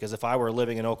anymore, because if I were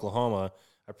living in Oklahoma,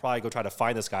 I'd probably go try to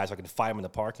find this guy so I can find him in the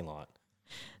parking lot.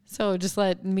 So just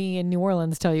let me in New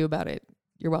Orleans tell you about it.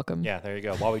 You're welcome. Yeah, there you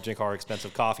go. While we drink our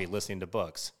expensive coffee, listening to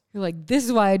books. You're like, this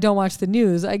is why I don't watch the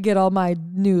news. I get all my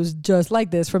news just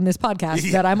like this from this podcast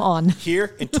that I'm on.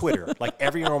 Here and Twitter, like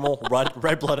every normal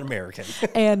red-blooded American.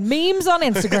 And memes on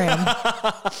Instagram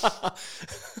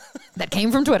that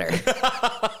came from Twitter.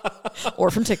 Or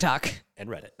from TikTok. And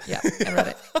Reddit. Yeah, and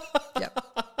Reddit. Yep.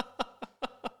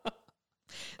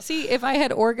 See, if I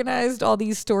had organized all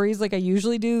these stories like I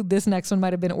usually do, this next one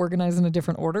might have been organized in a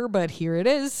different order, but here it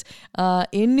is.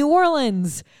 In New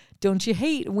Orleans, don't you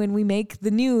hate when we make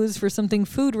the news for something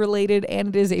food related and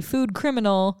it is a food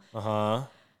criminal? Uh-huh.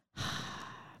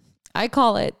 I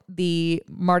call it the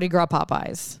Mardi Gras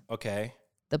Popeyes. Okay.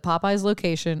 The Popeyes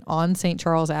location on St.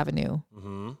 Charles Avenue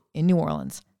in New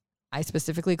Orleans. I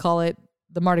specifically call it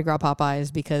the Mardi Gras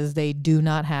Popeyes because they do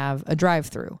not have a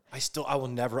drive-thru. I will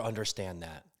never understand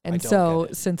that. And so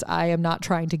since I am not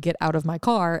trying to get out of my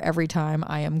car every time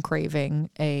I am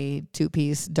craving a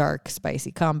 2-piece dark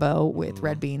spicy combo with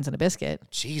red beans and a biscuit.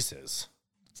 Jesus.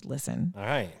 Listen. All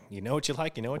right. You know what you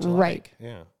like. You know what you like.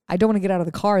 Yeah. I don't want to get out of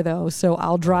the car though. So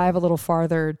I'll drive a little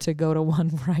farther to go to one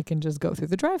where I can just go through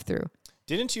the drive-thru.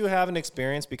 Didn't you have an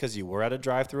experience because you were at a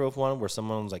drive-thru of one where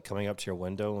someone was like coming up to your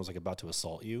window and was like about to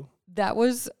assault you? That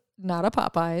was not a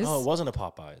Popeyes. Oh, it wasn't a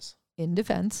Popeyes. in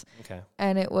defense. Okay.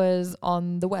 And it was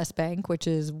on the West Bank, which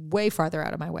is way farther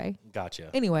out of my way. Gotcha.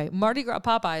 Anyway, Mardi Gras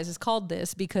Popeyes is called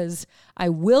this because I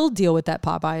will deal with that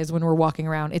Popeyes when we're walking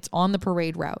around. It's on the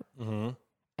parade route. Mm-hmm.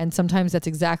 And sometimes that's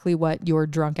exactly what your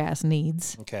drunk ass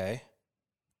needs. Okay.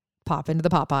 Pop into the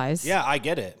Popeyes. Yeah, I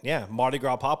get it. Yeah, Mardi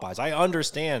Gras Popeyes. I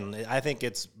understand. I think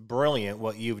it's brilliant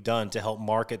what you've done to help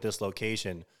market this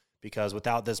location, because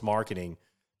without this marketing,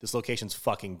 this location's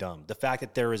fucking dumb. The fact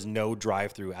that there is no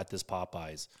drive-through at this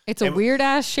Popeyes. It's a weird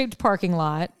ass shaped parking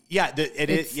lot. Yeah,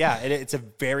 it's a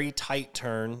very tight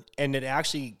turn, and it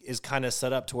actually is kind of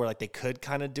set up to where like they could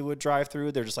kind of do a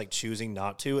drive-through. They're just like choosing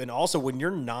not to. And also, when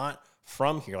you're not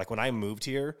from here, like when I moved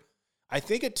here, I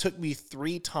think it took me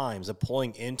 3 times of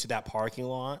pulling into that parking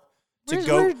lot to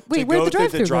go through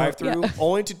the drive-through,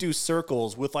 only to do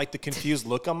circles with like the confused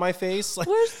look on my face. Like,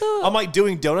 I'm like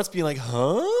doing donuts, being like,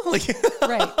 huh? Like,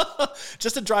 right.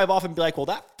 Just to drive off and be like, well,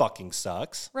 that fucking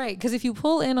sucks. Right. Because if you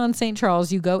pull in on St.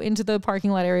 Charles, you go into the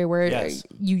parking lot area where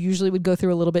you usually would go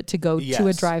through a little bit to go to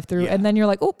a drive-through. Yeah. And then you're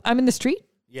like, oh, I'm in the street.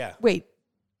 Yeah. Wait.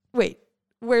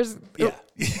 Where's... Yeah.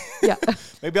 Yeah.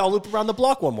 Maybe I'll loop around the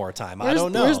block one more time. I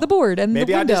don't know. Where's the board and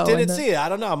maybe the window? I just didn't see it. I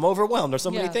don't know. I'm overwhelmed. There's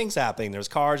so many things happening. There's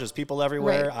cars. There's people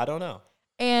everywhere. Right. I don't know.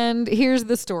 And here's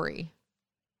the story.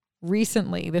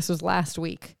 Recently, this was last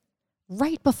week,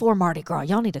 right before Mardi Gras.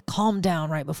 Y'all need to calm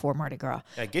down right before Mardi Gras.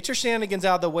 Yeah, get your shenanigans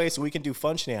out of the way so we can do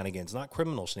fun shenanigans, not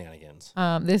criminal shenanigans.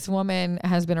 This woman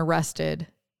has been arrested.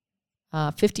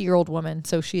 50-year-old woman.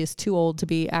 So she is too old to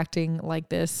be acting like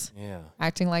this. Yeah.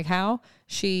 Acting like how?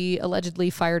 She allegedly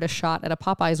fired a shot at a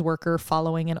Popeyes worker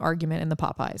following an argument in the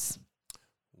Popeyes.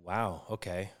 Wow.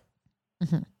 Okay.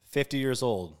 50 years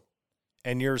old.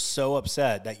 And you're so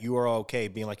upset that you are okay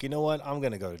being like, you know what? I'm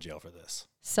going to go to jail for this.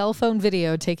 Cell phone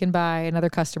video taken by another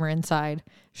customer inside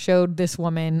showed this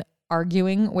woman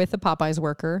arguing with a Popeyes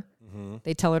worker. Mm-hmm.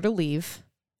 They tell her to leave.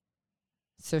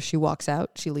 So she walks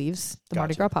out, she leaves the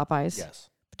Mardi Gras Popeyes. Yes.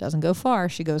 But doesn't go far.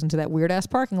 She goes into that weird-ass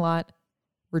parking lot,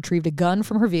 retrieved a gun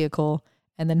from her vehicle,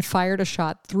 and then fired a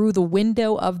shot through the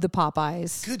window of the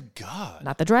Popeyes. Good God.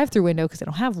 Not the drive-through window, because they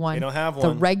don't have one. They don't have one.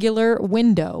 The regular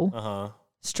window,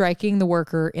 striking the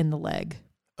worker in the leg.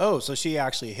 Oh, so she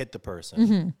actually hit the person.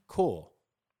 Mm-hmm. Cool.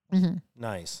 Mm-hmm.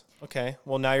 Nice. Okay.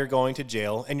 Well, now you're going to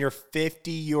jail and you're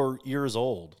 50 years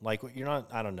old. Like, you're not,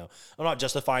 I don't know. I'm not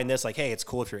justifying this like, hey, it's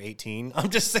cool if you're 18. I'm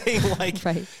just saying like,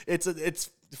 right.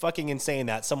 It's fucking insane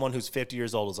that someone who's 50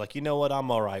 years old is like, you know what? I'm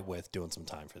all right with doing some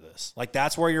time for this. Like,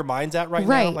 that's where your mind's at right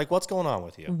now. Like, what's going on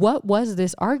with you? What was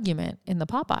this argument in the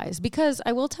Popeyes? Because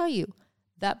I will tell you,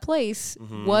 that place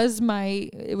was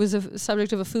it was a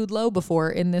subject of a food low before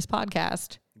in this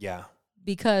podcast. Yeah.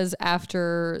 Because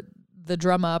after the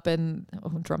drum up,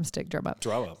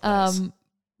 nice.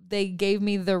 They gave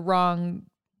me the wrong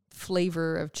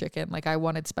flavor of chicken. Like, I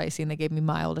wanted spicy and they gave me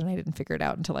mild, and I didn't figure it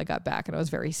out until I got back, and I was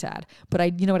very sad.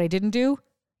 But you know what I didn't do?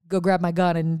 Go grab my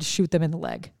gun and shoot them in the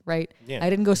leg, right? Yeah. I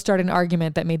didn't go start an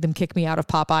argument that made them kick me out of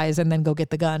Popeyes and then go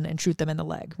get the gun and shoot them in the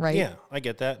leg, right? Yeah, I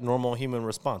get that. Normal human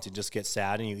response. You just get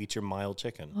sad and you eat your mild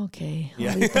chicken. Okay.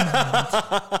 Yeah.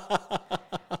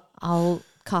 I'll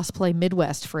cosplay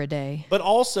Midwest for a day. But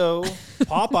also,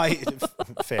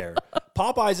 fair.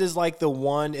 Popeyes is like the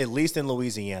one, at least in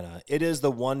Louisiana, it is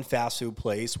the one fast food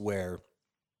place where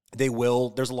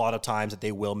there's a lot of times that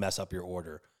they will mess up your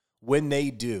order. When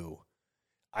they do,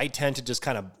 I tend to just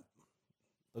kind of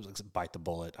bite the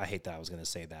bullet. I hate that I was going to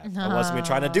say that. I wasn't even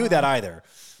trying to do that either.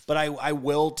 But I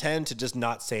will tend to just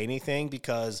not say anything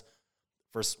because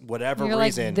for whatever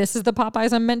reason. Like, this is the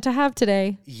Popeyes I'm meant to have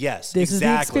today. Yes, this exactly.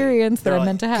 Is the experience that I'm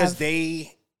meant to have. Because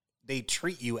they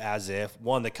treat you as if,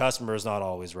 one, the customer is not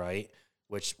always right,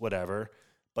 which whatever.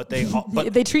 But they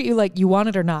treat you like you want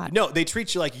it or not. No, they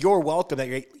treat you like you're welcome that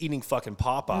you're eating fucking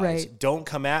Popeyes. Right. Don't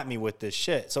come at me with this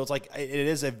shit. So it's like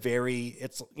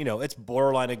it's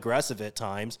borderline aggressive at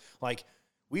times. Like,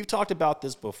 we've talked about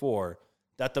this before,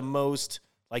 that the most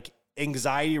like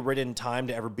anxiety-ridden time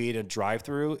to ever be in a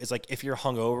drive-through is like if you're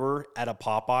hungover at a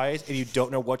Popeyes and you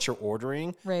don't know what you're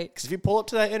ordering. Right. Because if you pull up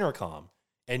to that intercom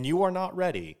and you are not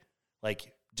ready,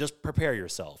 like, just prepare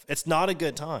yourself. It's not a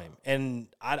good time. And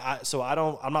I'm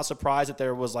not surprised that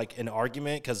there was like an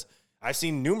argument, because I've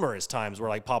seen numerous times where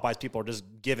like Popeyes people are just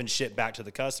giving shit back to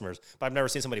the customers, but I've never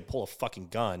seen somebody pull a fucking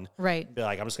gun. Right. Be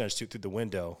like, I'm just going to shoot through the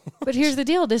window. But here's the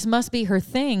deal. This must be her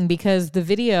thing, because the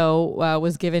video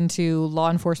was given to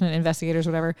law enforcement investigators,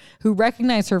 whatever, who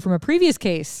recognized her from a previous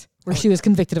case where she was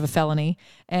convicted of a felony.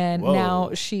 And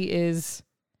now she is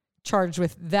charged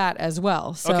with that as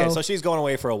well. So, okay, so she's going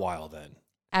away for a while then.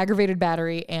 Aggravated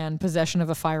battery and possession of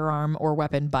a firearm or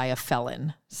weapon by a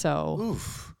felon. So,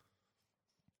 oof.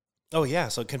 Oh, yeah.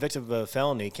 So convicted of a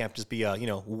felony can't just be,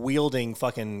 wielding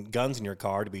fucking guns in your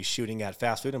car to be shooting at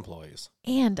fast food employees.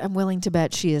 And I'm willing to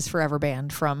bet she is forever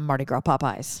banned from Mardi Gras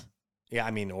Popeyes. Yeah,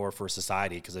 I mean, or for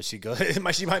society, because if she goes,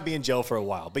 she might be in jail for a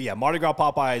while. But yeah, Mardi Gras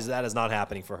Popeyes, that is not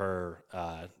happening for her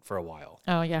for a while.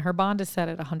 Oh, yeah. Her bond is set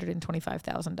at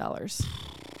 $125,000.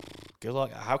 Good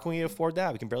luck. How can we afford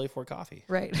that? We can barely afford coffee.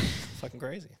 Right. Fucking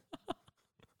crazy.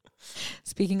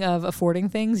 Speaking of affording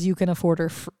things, you can afford her.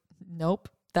 Nope.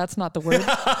 That's not the word.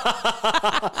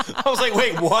 I was like,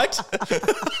 wait, what?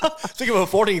 Speaking of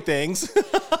affording things.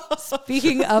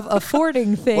 Speaking of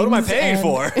affording things. What am I paying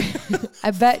for?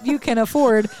 I bet you can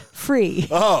afford free.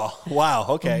 Oh, wow.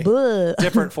 Okay. Bleh.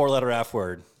 Different 4-letter F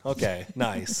word. Okay.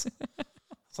 Nice.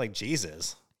 It's like,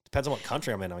 Jesus. Depends on what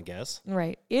country I'm in, I guess.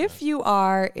 Right. If you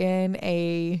are in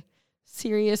a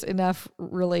serious enough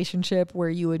relationship where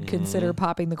you would consider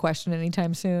popping the question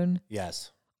anytime soon.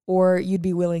 Yes. Or you'd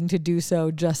be willing to do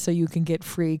so just so you can get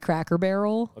free Cracker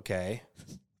Barrel. Okay.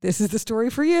 This is the story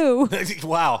for you.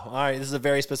 Wow. All right. This is a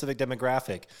very specific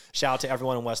demographic. Shout out to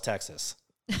everyone in West Texas.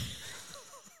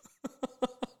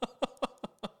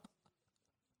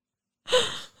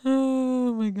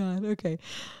 Oh my God. Okay.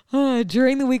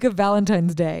 During the week of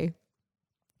Valentine's Day,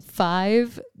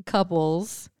 5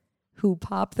 couples who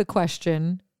pop the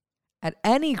question at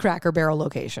any Cracker Barrel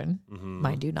location,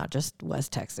 mind you, not just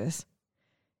West Texas,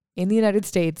 in the United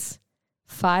States,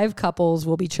 5 couples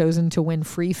will be chosen to win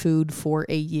free food for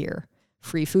a year.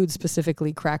 Free food,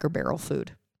 specifically Cracker Barrel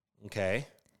food. Okay.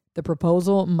 The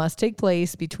proposal must take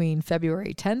place between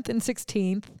February 10th and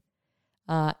 16th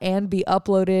and be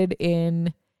uploaded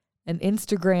in an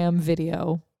Instagram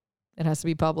video. It has to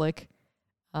be public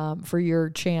for your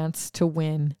chance to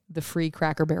win the free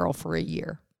Cracker Barrel for a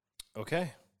year.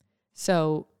 Okay.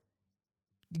 So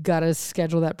you got to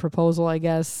schedule that proposal, I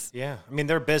guess. Yeah. I mean,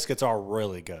 their biscuits are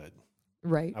really good.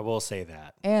 Right. I will say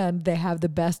that. And they have the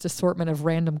best assortment of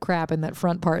random crap in that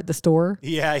front part of the store.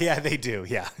 Yeah, they do.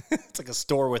 Yeah. It's like a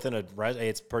store within a...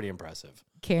 It's pretty impressive.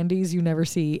 Candies you never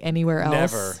see anywhere else.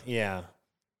 Never. Yeah.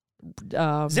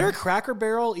 Is there a Cracker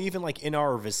Barrel even like in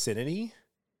our vicinity?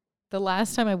 The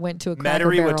last time I went to a Cracker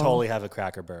Metairie Barrel... would totally have a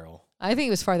Cracker Barrel. I think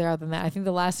it was farther out than that. I think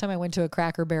the last time I went to a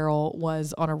Cracker Barrel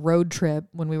was on a road trip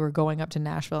when we were going up to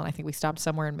Nashville, and I think we stopped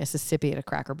somewhere in Mississippi at a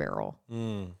Cracker Barrel.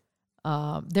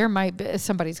 There might be,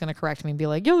 somebody's going to correct me and be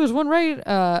like, yo, there's one right.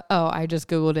 I just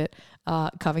Googled it.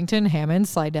 Covington, Hammond,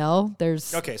 Slidell.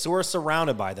 There's... Okay, so we're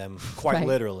surrounded by them, quite Right.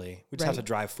 literally. We just have Right. to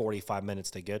drive 45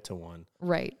 minutes to get to one.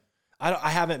 Right.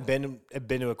 I haven't been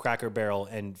to a Cracker Barrel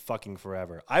in fucking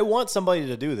forever. I want somebody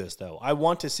to do this, though. I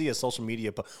want to see a social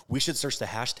media... We should search the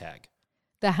hashtag.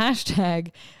 The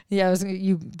hashtag,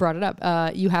 you brought it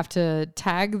up. You have to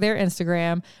tag their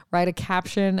Instagram, write a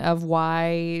caption of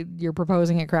why you're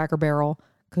proposing at Cracker Barrel,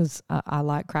 because I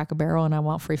like Cracker Barrel and I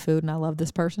want free food and I love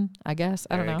this person, I guess.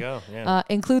 I don't know. There you go, yeah.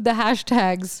 Include the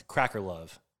hashtags. Cracker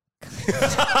love.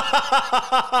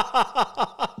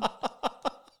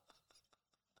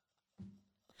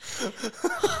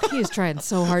 He is trying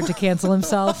so hard to cancel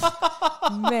himself.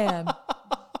 Man.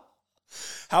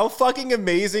 How fucking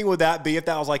amazing would that be if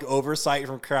that was like oversight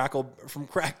from Cracker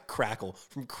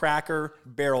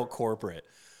Barrel Corporate?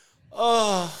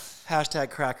 Oh, hashtag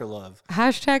Cracker love.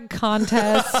 Hashtag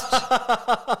contest.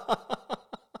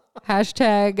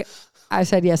 Hashtag I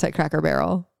said yes at Cracker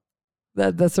Barrel.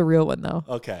 That's a real one though.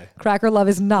 Okay. Cracker love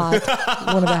is not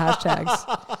one of the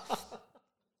hashtags.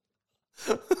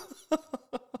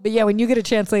 But yeah, when you get a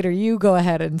chance later, you go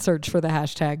ahead and search for the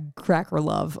hashtag Cracker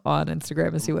Love on Instagram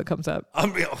and see what comes up.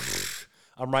 I'm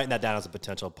writing that down as a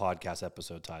potential podcast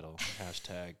episode title.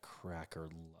 Hashtag Cracker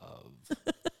Love.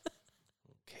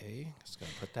 Okay, just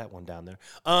gonna put that one down there.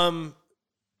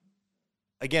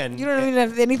 Again, You don't even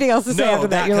have anything else to say after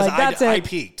that. You're like, that's it. I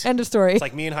peaked. End of story. It's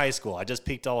like me in high school. I just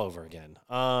peaked all over again.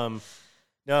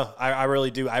 No, I really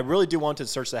do. I really do want to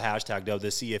search the hashtag, though, to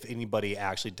see if anybody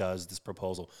actually does this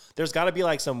proposal. There's got to be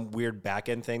like some weird back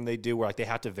end thing they do where like they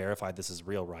have to verify this is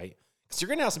real, right? Because you're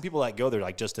gonna have some people that go there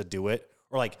like just to do it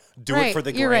or like do it for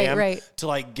the gram to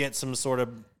like get some sort of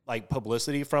like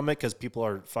publicity from it because people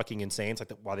are fucking insane. It's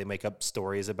like why they make up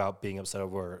stories about being upset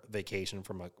over vacation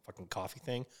from a fucking coffee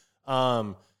thing.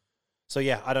 So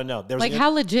yeah, I don't know. Like how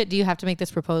legit do you have to make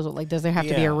this proposal? Like, does there have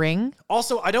to be a ring?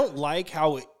 Also, I don't like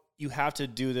how you have to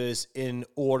do this in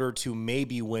order to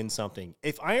maybe win something.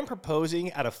 If I am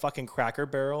proposing at a fucking Cracker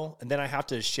Barrel and then I have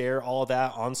to share all of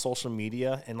that on social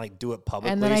media and like do it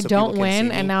publicly, and then I don't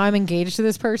win, and now I'm engaged to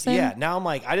this person. Yeah, now I'm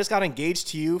like, I just got engaged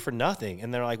to you for nothing,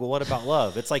 and they're like, well, what about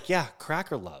love? It's like, yeah,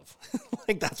 Cracker love.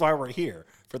 Like that's why we're here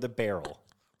for the barrel.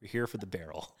 We're here for the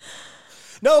barrel.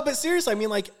 No, but seriously, I mean,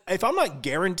 like, if I'm not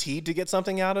guaranteed to get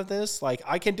something out of this, like,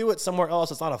 I can do it somewhere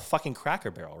else. It's not a fucking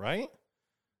Cracker Barrel, right?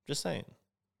 Just saying.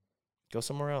 Go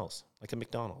somewhere else, like a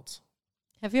McDonald's.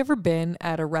 Have you ever been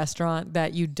at a restaurant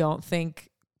that you don't think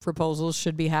proposals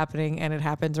should be happening and it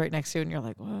happens right next to you and you're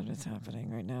like, what is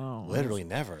happening right now? Literally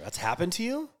never. That's happened to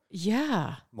you?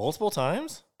 Yeah. Multiple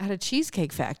times? At a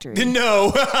cheesecake factory. No.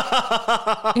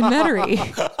 In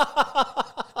Metairie.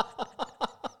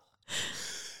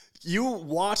 You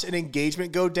watched an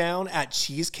engagement go down at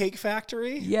Cheesecake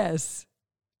Factory? Yes.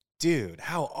 Dude,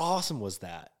 how awesome was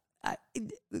that?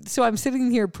 So I'm sitting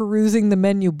here perusing the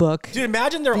menu book. Dude,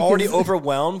 imagine they're already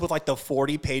overwhelmed with like the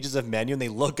 40 pages of menu and they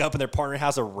look up and their partner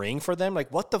has a ring for them.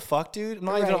 Like, what the fuck, dude? I'm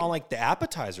not even on like the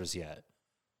appetizers yet.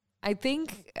 I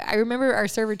remember our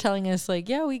server telling us like,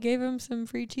 yeah, we gave him some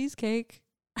free cheesecake.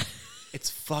 It's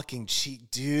fucking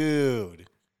cheap, dude.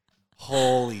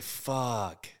 Holy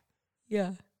fuck.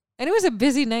 Yeah. And it was a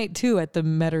busy night, too, at the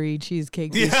Metairie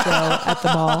Cheesecake Bistro at the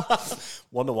mall.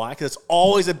 Wonder why? Because it's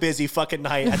always a busy fucking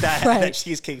night at that, at that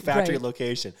Cheesecake Factory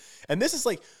location. And this is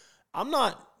like, I'm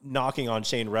not knocking on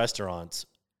chain restaurants.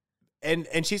 And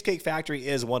Cheesecake Factory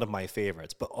is one of my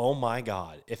favorites. But oh my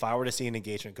God, if I were to see an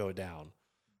engagement go down,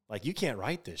 like, you can't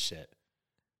write this shit.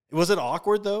 Was it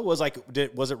awkward, though? Was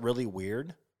it really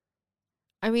weird?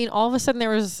 I mean, all of a sudden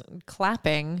there was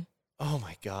clapping. Oh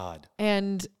my God.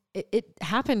 And it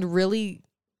happened really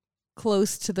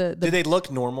close to the Did they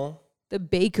look normal? The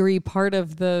bakery part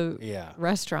of the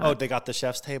restaurant. Oh, they got the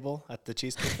chef's table at the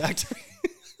Cheesecake Factory.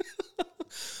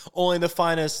 Only the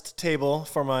finest table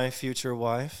for my future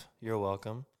wife. You're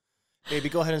welcome. Baby,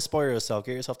 go ahead and spoil yourself.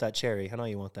 Get yourself that cherry. I know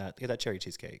you want that. Get that cherry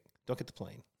cheesecake. Don't get the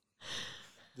plain.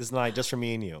 This night, just for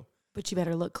me and you. But you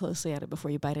better look closely at it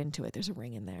before you bite into it. There's a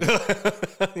ring in there.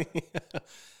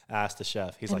 Ask the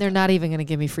chef. He's and like, they're not even going to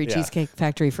give me free Cheesecake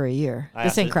Factory for a year.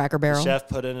 This ain't Cracker Barrel. The chef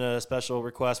put in a special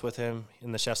request with him,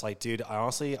 and the chef's like, dude,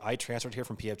 honestly, I transferred here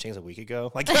from PF Chang's a week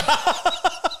ago. Like,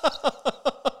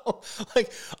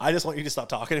 like, I just want you to stop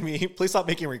talking to me. Please stop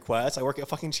making requests. I work at a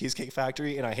fucking Cheesecake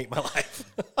Factory, and I hate my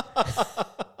life.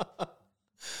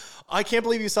 I can't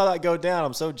believe you saw that go down.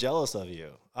 I'm so jealous of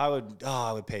you. I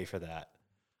would pay for that.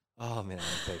 Oh, man, I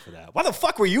would pay for that. Why the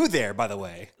fuck were you there, by the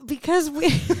way? Because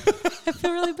I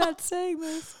feel really bad saying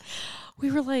this. We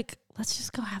were like, let's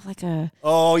just go have like a...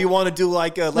 Oh, you want to do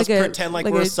like a... Let's pretend like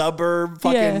we're a suburb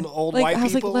fucking old white people? I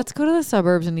was like, let's go to the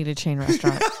suburbs and eat a chain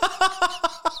restaurant.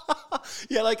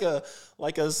 Yeah, like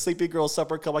a Sleepy Girl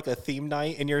supper club, like a theme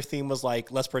night, and your theme was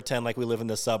like, let's pretend like we live in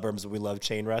the suburbs and we love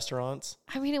chain restaurants.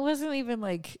 I mean, it wasn't even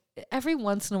like... Every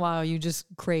once in a while, you just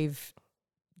crave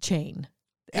chain.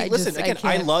 Hey, listen,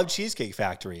 I love Cheesecake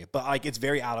Factory, but like it's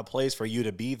very out of place for you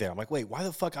to be there. I'm like, wait, why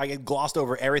the fuck? I get glossed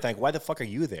over everything. Why the fuck are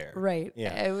you there? Right.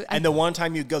 Yeah. And the one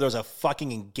time you go, there's a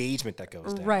fucking engagement that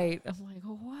goes down. Right. I'm like,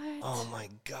 what? Oh my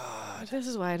God. This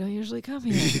is why I don't usually come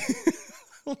here.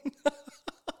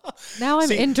 Now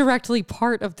I'm indirectly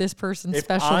part of this person's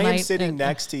special night. If I am sitting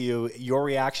next to you, your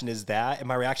reaction is that, and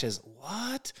my reaction is,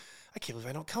 what? I can't believe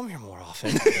I don't come here more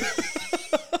often.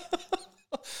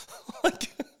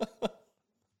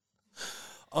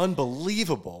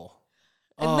 Unbelievable.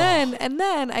 And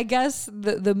then I guess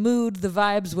the mood, the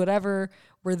vibes, whatever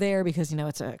were there because,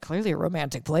 it's clearly a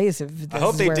romantic place. I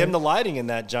hope they dim the lighting in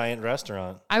that giant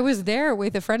restaurant. I was there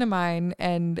with a friend of mine,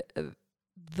 and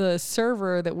the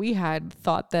server that we had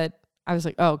thought that I was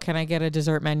like, oh, can I get a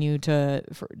dessert menu to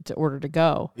order to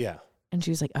go? Yeah. And she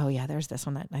was like, oh yeah, there's this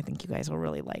one that I think you guys will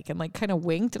really like, and like kind of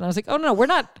winked. And I was like, oh no, we're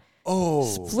not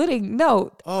splitting.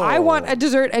 No, I want a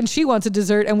dessert and she wants a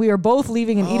dessert, and we are both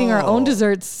leaving and eating our own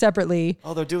desserts separately.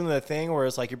 Oh, they're doing the thing where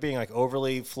it's like you're being like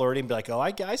overly flirty and be like, oh,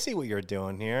 I see what you're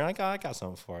doing here. I got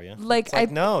something for you. Like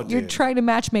no, dude. You're trying to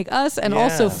match make us and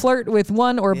also flirt with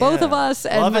one or both of us.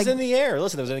 And love is in the air.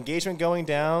 Listen, there's an engagement going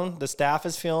down. The staff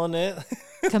is feeling it.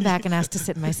 Come back and ask to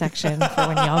sit in my section for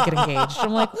when y'all get engaged.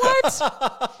 I'm like,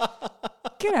 what?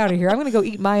 Get out of here. I'm going to go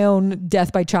eat my own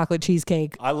death by chocolate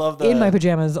cheesecake. I love in my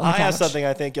pajamas on the couch. I have something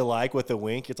I think you'll like with the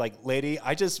wink. It's like, lady,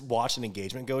 I just watched an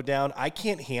engagement go down. I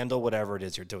can't handle whatever it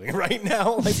is you're doing right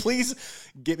now. Like, please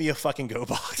get me a fucking go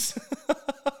box.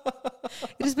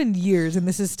 It has been years, and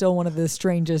this is still one of the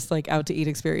strangest like out to eat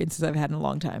experiences I've had in a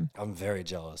long time. I'm very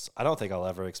jealous. I don't think I'll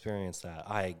ever experience that.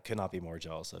 I could not be more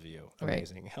jealous of you.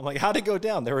 Amazing. Right. I'm like, how'd it go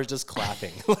down? They were just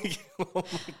clapping. Like, oh my God.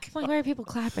 I'm like, why are people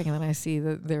clapping? And then I see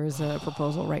that there was a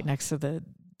proposal right next to the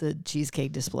the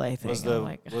cheesecake display thing.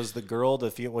 Was the girl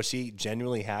was she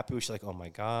genuinely happy? Was she like, oh my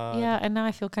God? Yeah, and now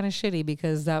I feel kind of shitty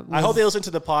because that was... I hope they listen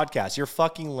to the podcast. You're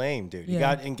fucking lame, dude. You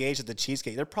Yeah. got engaged at the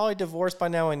cheesecake. They're probably divorced by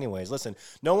now anyways. Listen,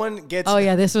 no one gets... Oh,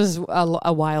 yeah, this was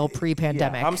a while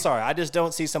pre-pandemic. Yeah, I'm sorry. I just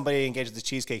don't see somebody engaged at the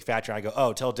Cheesecake Factory. I go,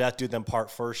 oh, till death do them part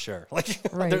for sure. Like,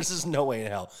 Right. there's just no way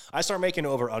in hell. I start making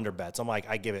over-under bets. I'm like,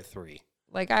 I give it 3.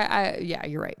 Like, yeah,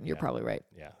 you're right. You're probably right.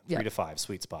 Yeah, Yeah. 3 to 5,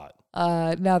 sweet spot.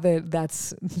 Now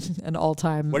that's an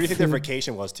all-time... What do you think their food-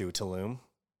 vacation was to Tulum?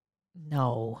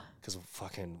 No. Because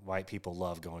fucking white people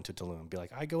love going to Tulum. Be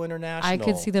like, I go international. I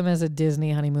could see them as a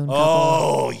Disney honeymoon couple.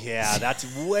 Oh, yeah, that's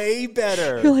way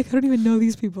better. You're like, I don't even know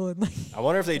these people. And like, I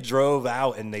wonder if they drove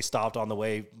out and they stopped on the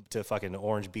way to fucking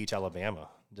Orange Beach, Alabama.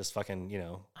 Just fucking,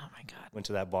 oh my God. went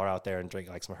to that bar out there and drank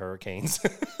like some hurricanes.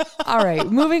 All right.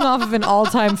 Moving off of an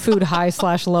all-time food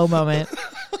high/low moment.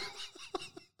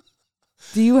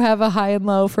 Do you have a high and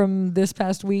low from this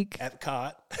past week?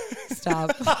 Epcot.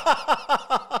 Stop.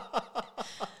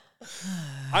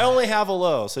 I only have a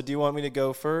low, so do you want me to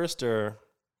go first or?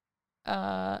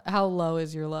 How low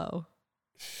is your low?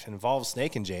 Involves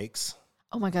Snake and Jake's.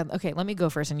 Oh my God. Okay, let me go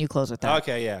first and you close with that.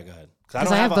 Okay, yeah, go ahead. 'Cause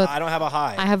 'Cause I I don't have a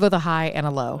high. I have both a high and a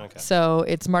low. Okay. So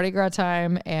it's Mardi Gras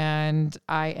time, and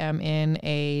I am in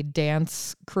a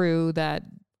dance crew that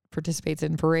participates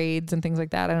in parades and things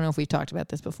like that. I don't know if we've talked about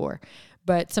this before,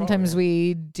 but sometimes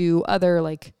we do other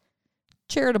like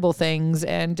charitable things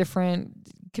and different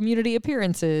community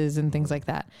appearances and things like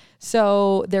that.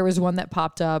 So there was one that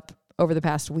popped up over the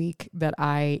past week that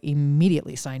I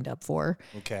immediately signed up for.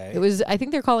 Okay. It was, I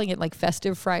think they're calling it like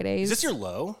Festive Fridays. Is this your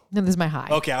low? No, this is my high.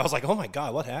 Okay, I was like, oh my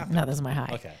God, what happened? No, this is my high.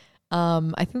 Okay.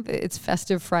 I think that it's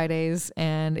Festive Fridays,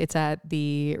 and it's at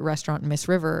the restaurant Miss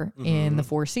River in the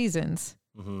Four Seasons.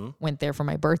 Mm-hmm. Went there for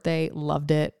my birthday,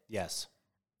 loved it. Yes.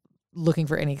 Looking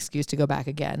for any excuse to go back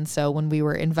again. So when we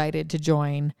were invited to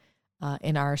join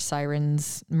in our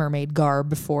Sirens mermaid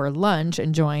garb for lunch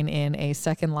and join in a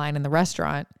second line in the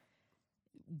restaurant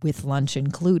with lunch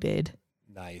included,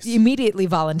 Nice. immediately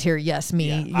volunteer. Yes, me.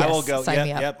 Yeah, Yes, I will go. sign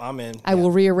me up. Yep, I'm in. I will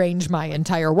rearrange my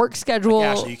entire work schedule.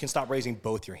 Ashley, you can stop raising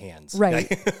both your hands. Right.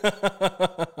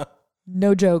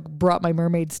 No joke, brought my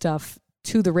mermaid stuff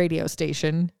to the radio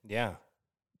station. Yeah.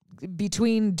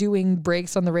 Between doing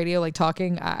breaks on the radio, like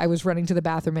talking, I was running to the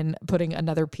bathroom and putting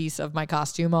another piece of my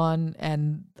costume on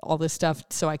and all this stuff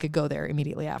so I could go there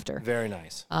immediately after. Very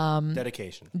nice.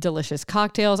 Dedication. Delicious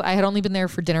cocktails. I had only been there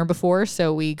for dinner before,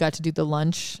 so we got to do the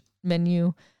lunch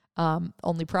menu.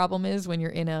 Only problem is when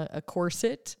you're in a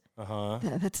corset,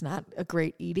 that's not a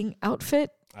great eating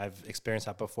outfit. I've experienced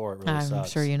that before. It really I'm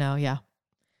sucks. sure you know, yeah.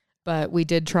 But we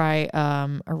did try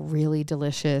a really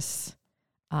delicious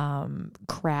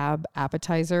crab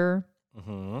appetizer.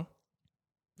 Mm-hmm.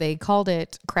 They called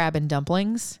it crab and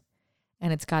dumplings,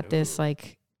 and it's got this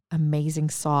like amazing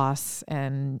sauce,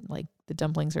 and like the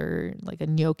dumplings are like a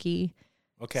gnocchi.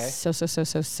 Okay.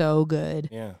 So good.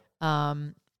 Yeah.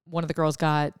 One of the girls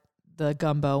got the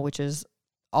gumbo, which is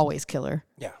always killer.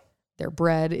 Yeah. Their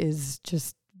bread is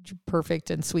just perfect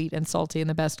and sweet and salty and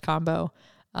the best combo.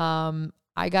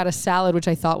 I got a salad, which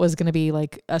I thought was going to be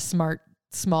like a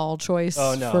small choice.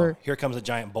 Oh no. For, Here comes a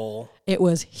giant bowl. it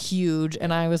was huge.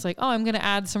 And I was like, oh, I'm going to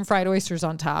add some fried oysters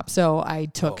on top. So I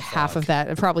took half of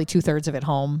that, probably 2/3 of it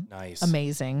home. Nice.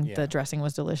 Amazing. Yeah. The dressing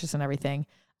was delicious and everything.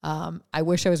 I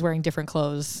wish I was wearing different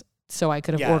clothes so I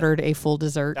could have Yeah. ordered a full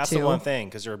dessert That's too. the one thing,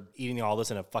 because you're eating all this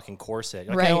in a fucking corset.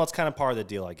 You're like, Right. yeah, well, it's kind of part of the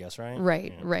deal, I guess, right?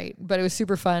 Right, Yeah. right. But it was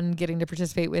super fun getting to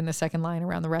participate in the second line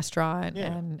around the restaurant,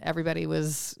 Yeah. and everybody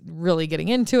was really getting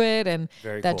into it, and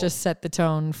Very that cool. just set the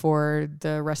tone for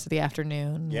the rest of the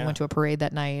afternoon. Yeah. Went to a parade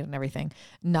that night and everything.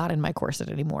 Not in my corset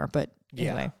anymore, but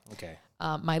anyway. Yeah. Okay.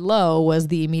 My low was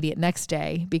the immediate next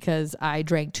day because I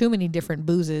drank too many different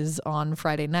boozes on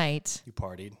Friday night. You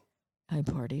partied. I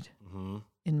partied Mm-hmm.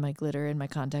 in my glitter and my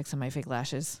contacts and my fake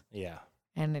lashes. Yeah.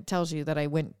 And it tells you that I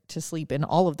went to sleep in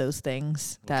all of those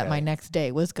things, that my Okay. next day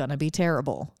was going to be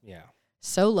terrible. Yeah.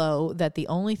 So low that the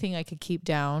only thing I could keep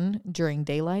down during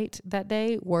daylight that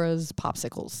day was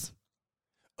popsicles.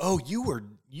 Oh, you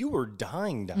were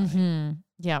dying. Mm-hmm.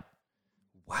 Yep.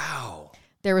 Wow.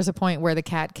 There was a point where the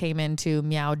cat came in to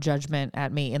meow judgment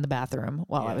at me in the bathroom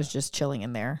while I Yeah. was just chilling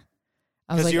in there.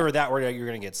 I was Because like, you were that worried you're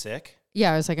going to get sick?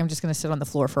 yeah, I was like, I'm just going to sit on the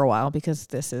floor for a while because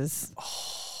this is,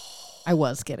 I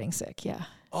was getting sick. Yeah.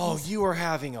 Oh, you were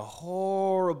having a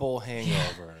horrible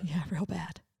hangover. Yeah, real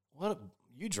bad.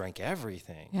 You drank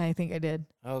everything. Yeah, I think I did.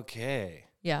 Okay.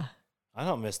 Yeah. I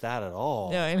don't miss that at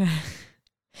all. Yeah, I know.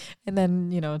 And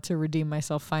then, to redeem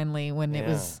myself finally when it Yeah.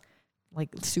 was like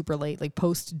super late, like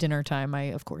post dinner time, I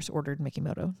of course ordered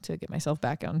Mikimoto to get myself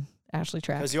back on Ashley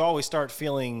track. Because you always start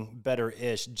feeling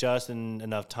better-ish just in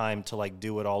enough time to like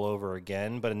do it all over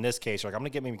again. But in this case, you're like, I'm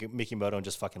gonna get Mikimoto and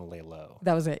just fucking lay low.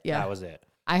 That was it. Yeah, that was it.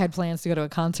 I had plans to go to a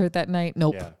concert that night.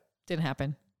 Nope, didn't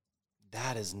happen.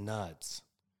 That is nuts.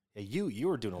 Yeah, you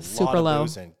were doing a Super lot low. of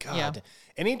boozing. God,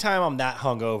 anytime I'm that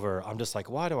hungover, I'm just like,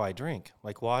 why do I drink?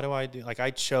 Like, why do I do? Like,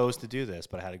 I chose to do this,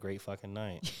 but I had a great fucking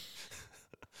night.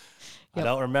 I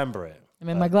don't remember it. I'm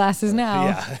in my glasses now.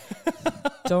 Yeah.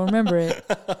 Don't remember it.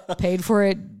 Paid for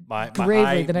it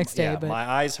gravely the next day. Yeah, but my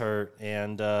eyes hurt,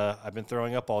 and I've been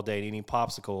throwing up all day and eating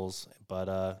popsicles. But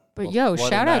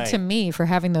shout out to me for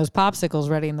having those popsicles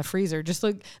ready in the freezer. Just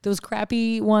like those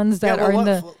crappy ones that are in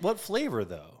the what flavor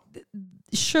though?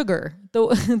 Sugar,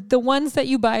 the ones that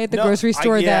you buy at the grocery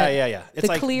store. Yeah. It's the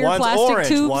like clear one's plastic orange,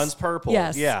 tubes. one's purple.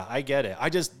 Yes. Yeah, I get it.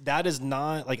 That is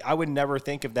not like I would never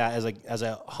think of that as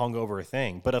a hungover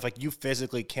thing. But if like you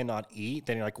physically cannot eat,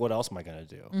 then you're like, what else am I gonna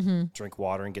do? Mm-hmm. Drink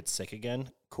water and get sick again?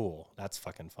 Cool, that's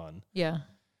fucking fun. Yeah.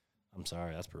 I'm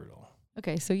sorry, that's brutal.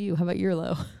 Okay, so how about your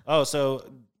low? Oh, so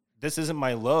this isn't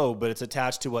my low, but it's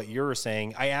attached to what you were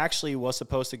saying. I actually was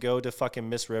supposed to go to fucking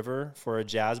Miss River for a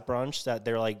jazz brunch that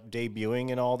they're like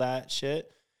debuting and all that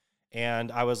shit.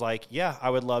 And I was like, yeah, I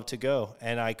would love to go.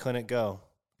 And I couldn't go.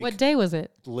 What day was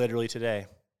it? Literally today.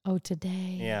 Oh,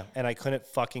 today. Yeah. And I couldn't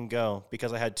fucking go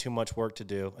because I had too much work to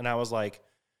do. And I was like,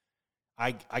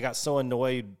 I got so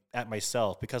annoyed at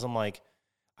myself because I'm like,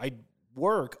 I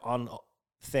work on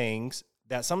things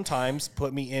that sometimes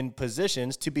put me in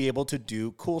positions to be able to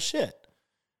do cool shit.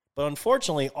 But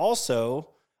unfortunately, I also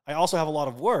have a lot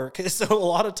of work. So a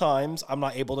lot of times I'm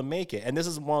not able to make it. And this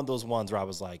is one of those ones where I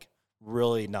was like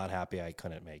really not happy I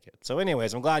couldn't make it. So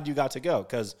anyways, I'm glad you got to go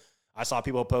because I saw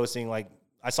people posting, like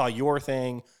I saw your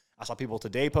thing. I saw people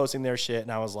today posting their shit.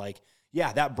 And I was like,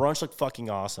 yeah, that brunch looked fucking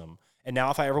awesome. And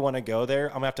now if I ever want to go there,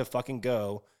 I'm gonna have to fucking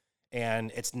go.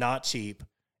 And it's not cheap.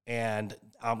 And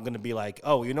I'm going to be like,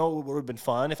 oh, you know what would have been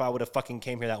fun if I would have fucking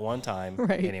came here that one time.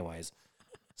 Right. Anyways,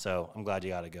 so I'm glad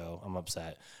you got to go. I'm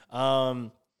upset.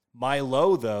 My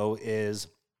low, though, is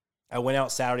I went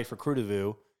out Saturday for Krewe de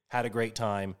Vue, had a great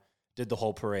time, did the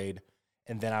whole parade.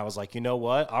 And then I was like, you know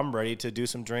what? I'm ready to do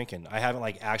some drinking. I haven't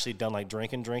like actually done like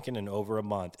drinking in over a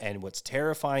month. And what's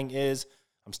terrifying is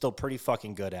I'm still pretty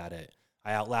fucking good at it.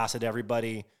 I outlasted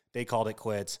everybody. They called it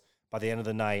quits. By the end of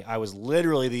the night, I was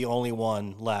literally the only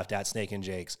one left at Snake and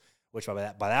Jake's, which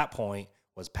by that point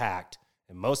was packed,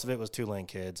 and most of it was Tulane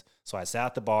kids. So I sat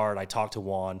at the bar and I talked to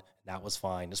Juan, and that was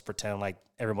fine. Just pretend like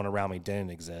everyone around me didn't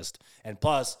exist. And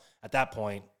plus, at that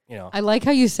point, you know, I like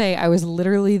how you say I was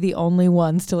literally the only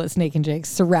one still at Snake and Jake's,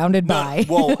 surrounded by.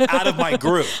 Well, out of my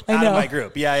group. I know. Out of my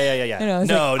group. Yeah. I know.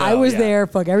 No, I was there.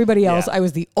 Fuck everybody else. Yeah. I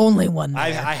was the only one there.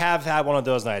 I have had one of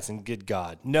those nights, and good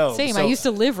God. No. Same. I used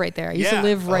to live right there. I used to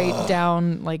live right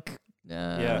down like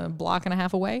a block and a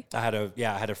half away. I had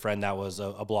a friend that was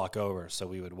a block over, so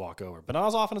we would walk over. But not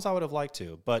as often as I would have liked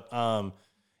to. But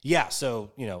yeah,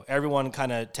 so, you know, everyone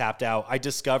kind of tapped out. I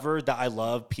discovered that I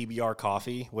love PBR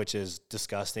coffee, which is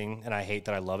disgusting, and I hate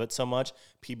that I love it so much.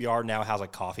 PBR now has a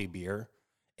coffee beer,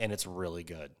 and it's really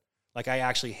good. Like, I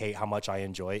actually hate how much I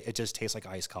enjoy it. It just tastes like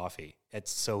iced coffee.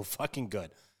 It's so fucking good.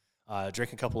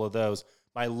 Drink a couple of those.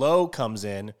 My low comes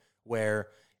in where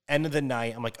end of the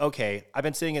night, I'm like, okay, I've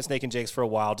been sitting at Snake and Jake's for a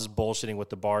while, just bullshitting with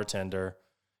the bartender.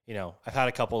 You know, I've had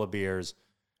a couple of beers.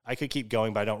 I could keep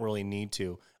going, but I don't really need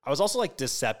to. I was also like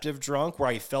deceptive drunk where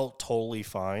I felt totally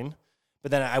fine. But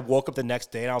then I woke up the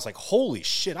next day and I was like, holy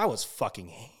shit, I was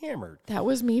fucking hammered. That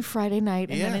was me Friday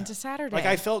night and then into Saturday. Like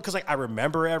I felt, because like I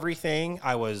remember everything.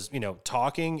 I was, you know,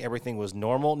 talking. Everything was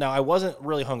normal. Now I wasn't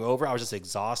really hungover. I was just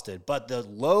exhausted. But the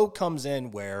low comes in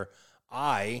where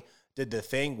I did the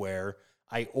thing where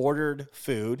I ordered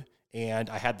food and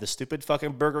I had the stupid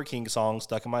fucking Burger King song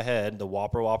stuck in my head, the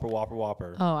Whopper, Whopper, Whopper,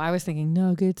 Whopper. Oh, I was thinking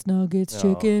nuggets,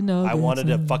 chicken, nuggets. I wanted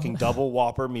a fucking double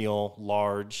Whopper meal,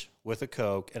 large, with a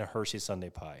Coke and a Hershey Sundae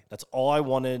pie. That's all I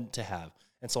wanted to have.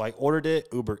 And so I ordered it,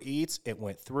 Uber Eats. It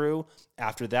went through.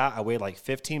 After that, I waited like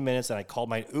 15 minutes and I called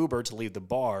my Uber to leave the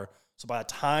bar. So by the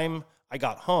time I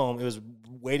got home, it was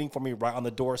waiting for me right on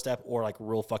the doorstep or like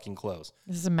real fucking close.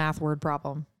 This is a math word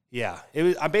problem. Yeah,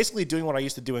 I'm basically doing what I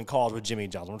used to do in college with Jimmy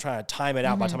John's. I'm trying to time it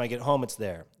out. By the time I get home, it's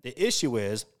there. The issue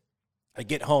is I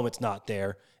get home, it's not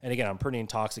there. And again, I'm pretty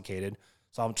intoxicated.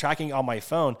 So I'm tracking on my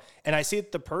phone, and I see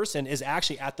that the person is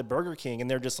actually at the Burger King,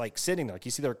 and they're just like sitting there. Like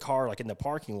you see their car like in the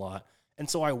parking lot. And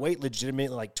so I wait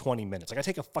legitimately like 20 minutes. Like I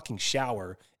take a fucking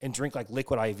shower and drink like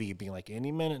liquid IV, being like,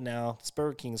 any minute now, this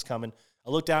Burger King's coming. I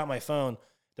looked out at my phone.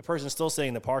 The person's still sitting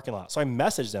in the parking lot. So I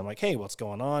messaged them like, hey, what's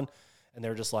going on? And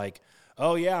they're just like,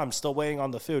 oh, yeah, I'm still waiting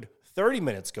on the food. 30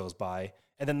 minutes goes by,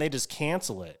 and then they just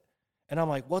cancel it. And I'm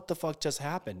like, what the fuck just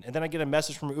happened? And then I get a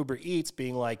message from Uber Eats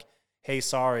being like, hey,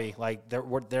 sorry, like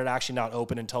they're actually not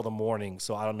open until the morning,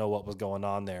 so I don't know what was going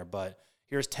on there, but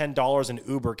here's $10 in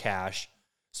Uber cash,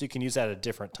 so you can use that at a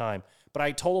different time. But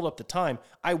I totaled up the time.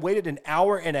 I waited an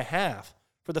hour and a half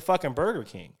for the fucking Burger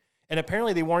King. And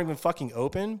apparently they weren't even fucking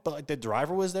open, but like the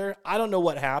driver was there. I don't know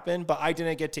what happened, but I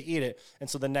didn't get to eat it. And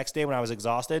so the next day when I was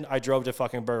exhausted, I drove to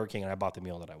fucking Burger King and I bought the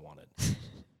meal that I wanted.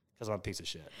 Because I'm a piece of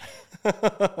shit.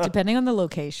 Depending on the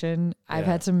location, I've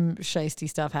had some shisty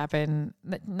stuff happen,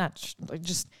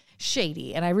 just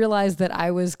shady. And I realized that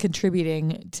I was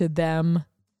contributing to them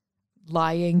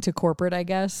lying to corporate, I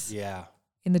guess. Yeah.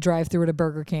 In the drive-thru at a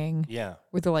Burger King. Yeah.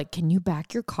 Where they're like, can you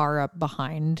back your car up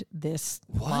behind this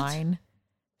line?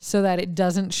 So that it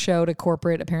doesnn't show to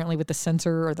corporate, apparently with the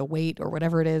sensor or the weight or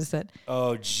whatever it is that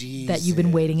that you've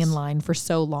been waiting in line for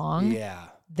so long. Yeah.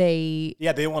 They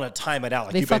want to time it out.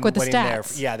 Like they fuck with the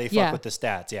stats. They fuck with the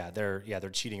stats. Yeah, they're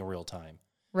cheating in real time.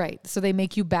 Right. So they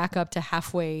make you back up to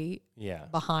halfway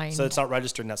behind. So it's not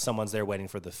registering that someone's there waiting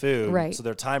for the food. Right. So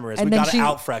their timer is, and we got it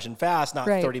out fresh and fast, not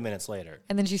 30 minutes later.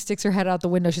 And then she sticks her head out the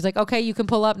window. She's like, okay, you can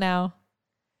pull up now.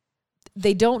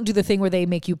 They don't do the thing where they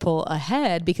make you pull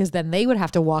ahead because then they would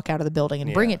have to walk out of the building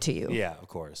and bring it to you. Yeah, of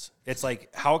course. It's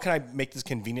like, how can I make this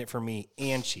convenient for me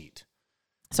and cheat?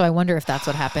 So I wonder if that's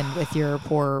what happened with your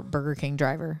poor Burger King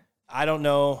driver. I don't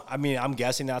know. I mean, I'm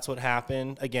guessing that's what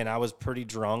happened. Again, I was pretty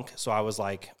drunk, so I was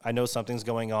like, I know something's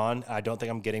going on. I don't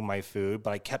think I'm getting my food,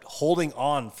 but I kept holding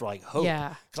on for like hope.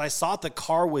 Yeah. Because I saw the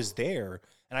car was there,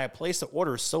 and I had placed the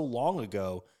order so long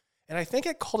ago, and I think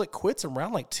I called it quits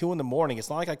around like 2 a.m. It's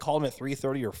not like I called them at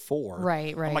 3:30 or 4.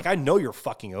 Right. I'm like, I know you're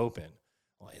fucking open.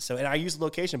 So, and I used the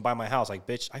location by my house. Like,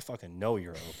 bitch, I fucking know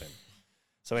you're open.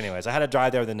 So anyways, I had to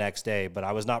drive there the next day, but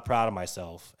I was not proud of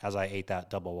myself as I ate that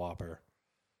double Whopper.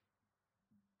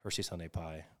 Hershey Sundae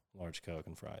pie, large Coke,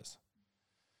 and fries.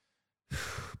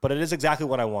 But it is exactly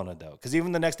what I wanted, though. Because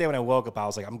even the next day when I woke up, I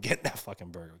was like, I'm getting that fucking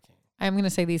Burger King. I'm going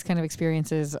to say these kind of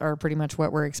experiences are pretty much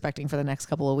what we're expecting for the next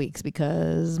couple of weeks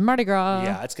because Mardi Gras.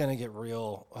 Yeah, it's going to get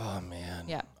real. Oh, man.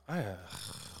 Yeah.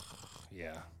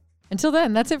 Yeah. Until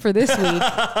then, that's it for this week.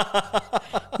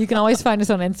 You can always find us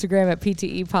on Instagram at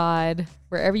PTE Pod,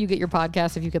 wherever you get your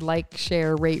podcasts. If you could like,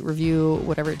 share, rate, review,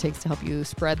 whatever it takes to help you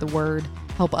spread the word,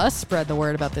 help us spread the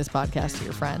word about this podcast to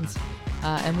your friends.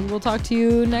 And we will talk to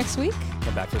you next week.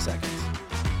 Come back for seconds.